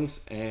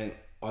signings, and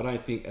I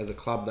don't think as a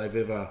club they've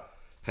ever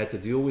had to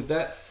deal with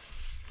that.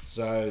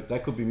 So they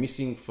could be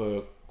missing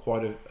for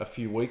quite a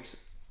few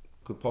weeks,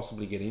 could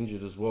possibly get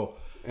injured as well.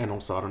 And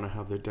also, I don't know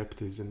how their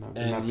depth is in that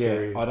And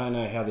period. I don't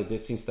know how they're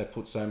dead since they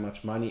put so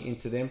much money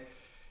into them.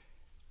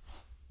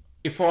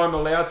 If I'm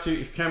allowed to,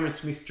 if Cameron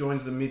Smith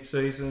joins the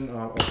mid-season,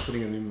 I'm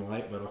putting him in my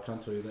 8, but I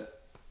can't tell you that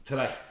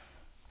today.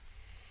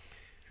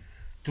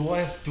 Do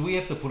we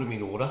have to put them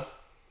in order?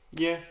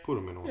 Yeah, put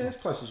them in order. Yeah, as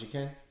close as you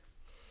can.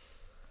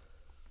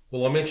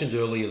 Well, I mentioned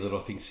earlier that I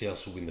think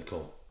South will win the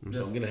comp,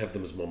 so I'm going to have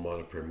them as my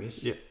minor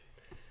premiers. Yeah.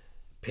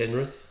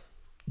 Penrith.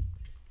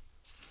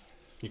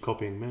 You're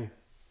copying me.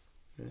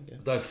 Yeah.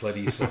 Don't flatter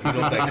yourself. You're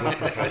not that good,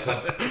 Professor.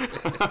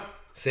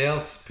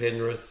 Souths,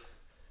 Penrith.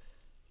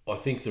 I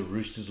think the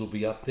Roosters will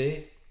be up there.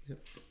 Yep.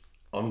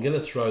 I'm going to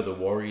throw the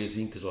Warriors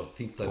in because I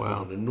think they've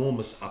got an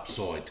enormous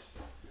upside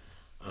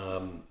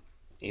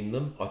in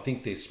them. I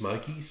think they're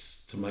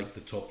smokies to make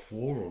the top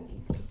 4 or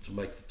to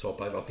make the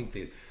top 8. I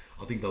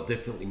think they'll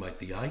definitely make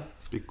the 8.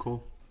 Big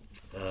call.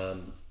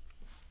 The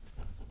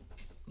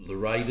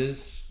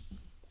Raiders,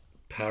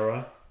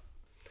 Para,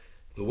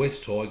 the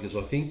West Tigers,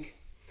 I think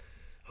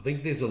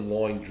there's a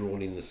line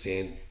drawn in the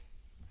sand,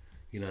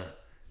 and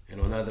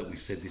I know that we've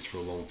said this for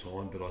a long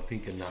time, but I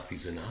think enough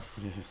is enough.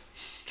 Yeah.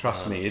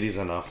 Trust me, it is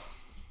enough.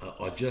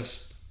 I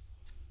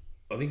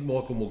think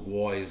Michael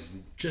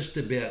Maguire's just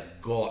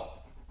about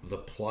got the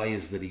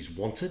players that he's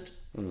wanted.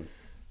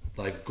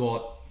 They've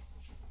got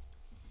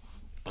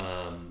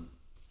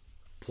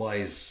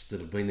players that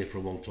have been there for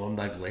a long time.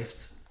 They've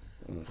left,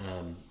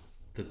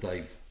 that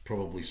they've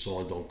probably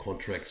signed on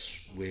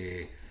contracts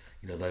where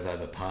they've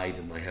overpaid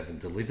and they haven't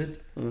delivered.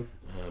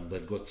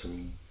 They've got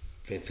some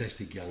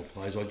fantastic young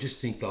players. I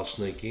just think they'll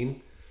sneak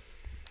in.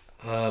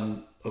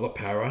 I've got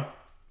Para.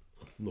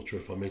 I'm not sure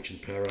if I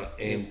mentioned Para,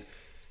 and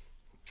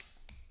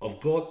I've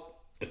got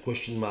a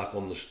question mark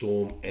on the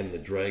Storm and the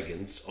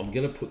Dragons. I'm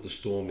going to put the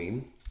Storm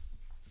in.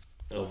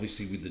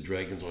 Obviously, with the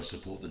Dragons, I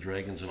support the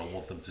Dragons and I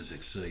want them to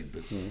succeed.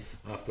 But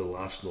after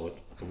last night,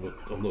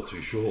 I'm not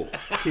too sure.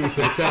 But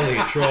it's only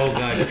a trial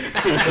game.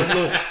 But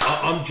look,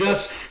 I'm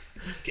just...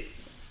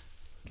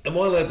 Am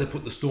I allowed to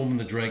put the Storm and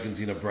the Dragons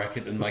in a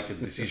bracket and make a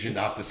decision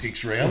after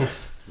 6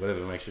 rounds?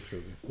 Whatever makes you feel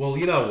good. Well,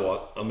 you know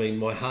what? I mean,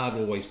 my heart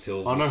always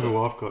tells me... I know who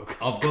I've got.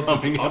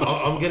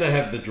 I'm going to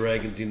have the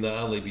Dragons in there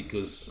only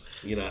because,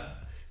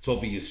 it's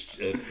obvious,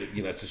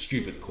 it's a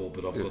stupid call,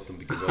 but I've got them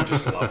because I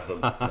just love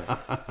them.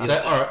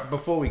 So, all right,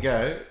 before we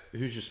go,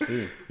 who's your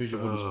spoon? Who's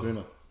your wooden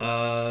spooner?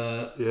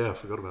 Yeah, I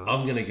forgot about that.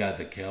 I'm going to go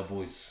the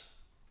Cowboys.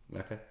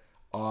 Okay.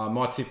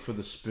 My tip for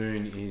the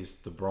spoon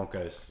is the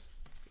Broncos.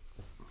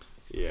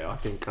 Yeah, I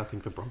think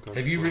the Broncos.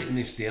 Have you written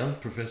this down,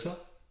 Professor?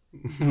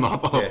 No,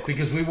 Yeah.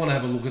 Because we want to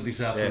have a look at this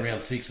after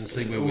round 6 and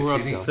see where we're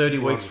sitting. 30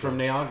 weeks from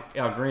now,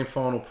 our grand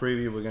final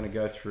preview, we're going to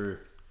go through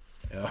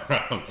our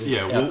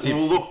tips.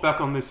 We'll look back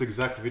on this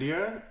exact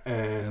video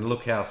and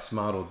look how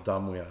smart or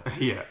dumb we are.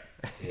 Yeah.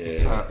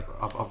 So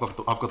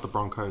I've got the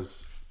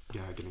Broncos.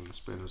 Yeah, getting the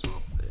spin as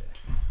well. Yeah.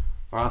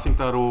 All right, I think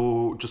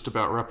that'll just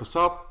about wrap us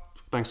up.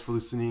 Thanks for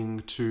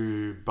listening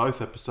to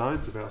both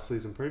episodes of our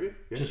season preview.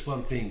 Yeah. Just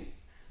one thing.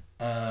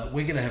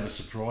 We're going to have a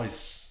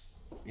surprise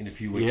in a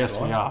few weeks' Yes,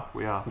 time.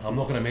 we are. I'm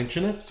not going to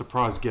mention it.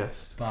 Surprise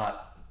guest.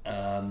 But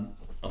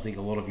I think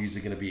a lot of you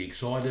are going to be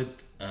excited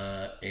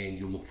and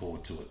you'll look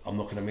forward to it. I'm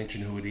not going to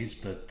mention who it is,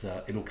 but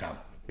it'll come.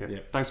 Yeah.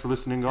 Thanks for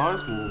listening,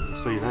 guys. We'll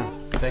see you then.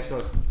 Thanks,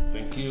 guys.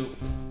 Thank you.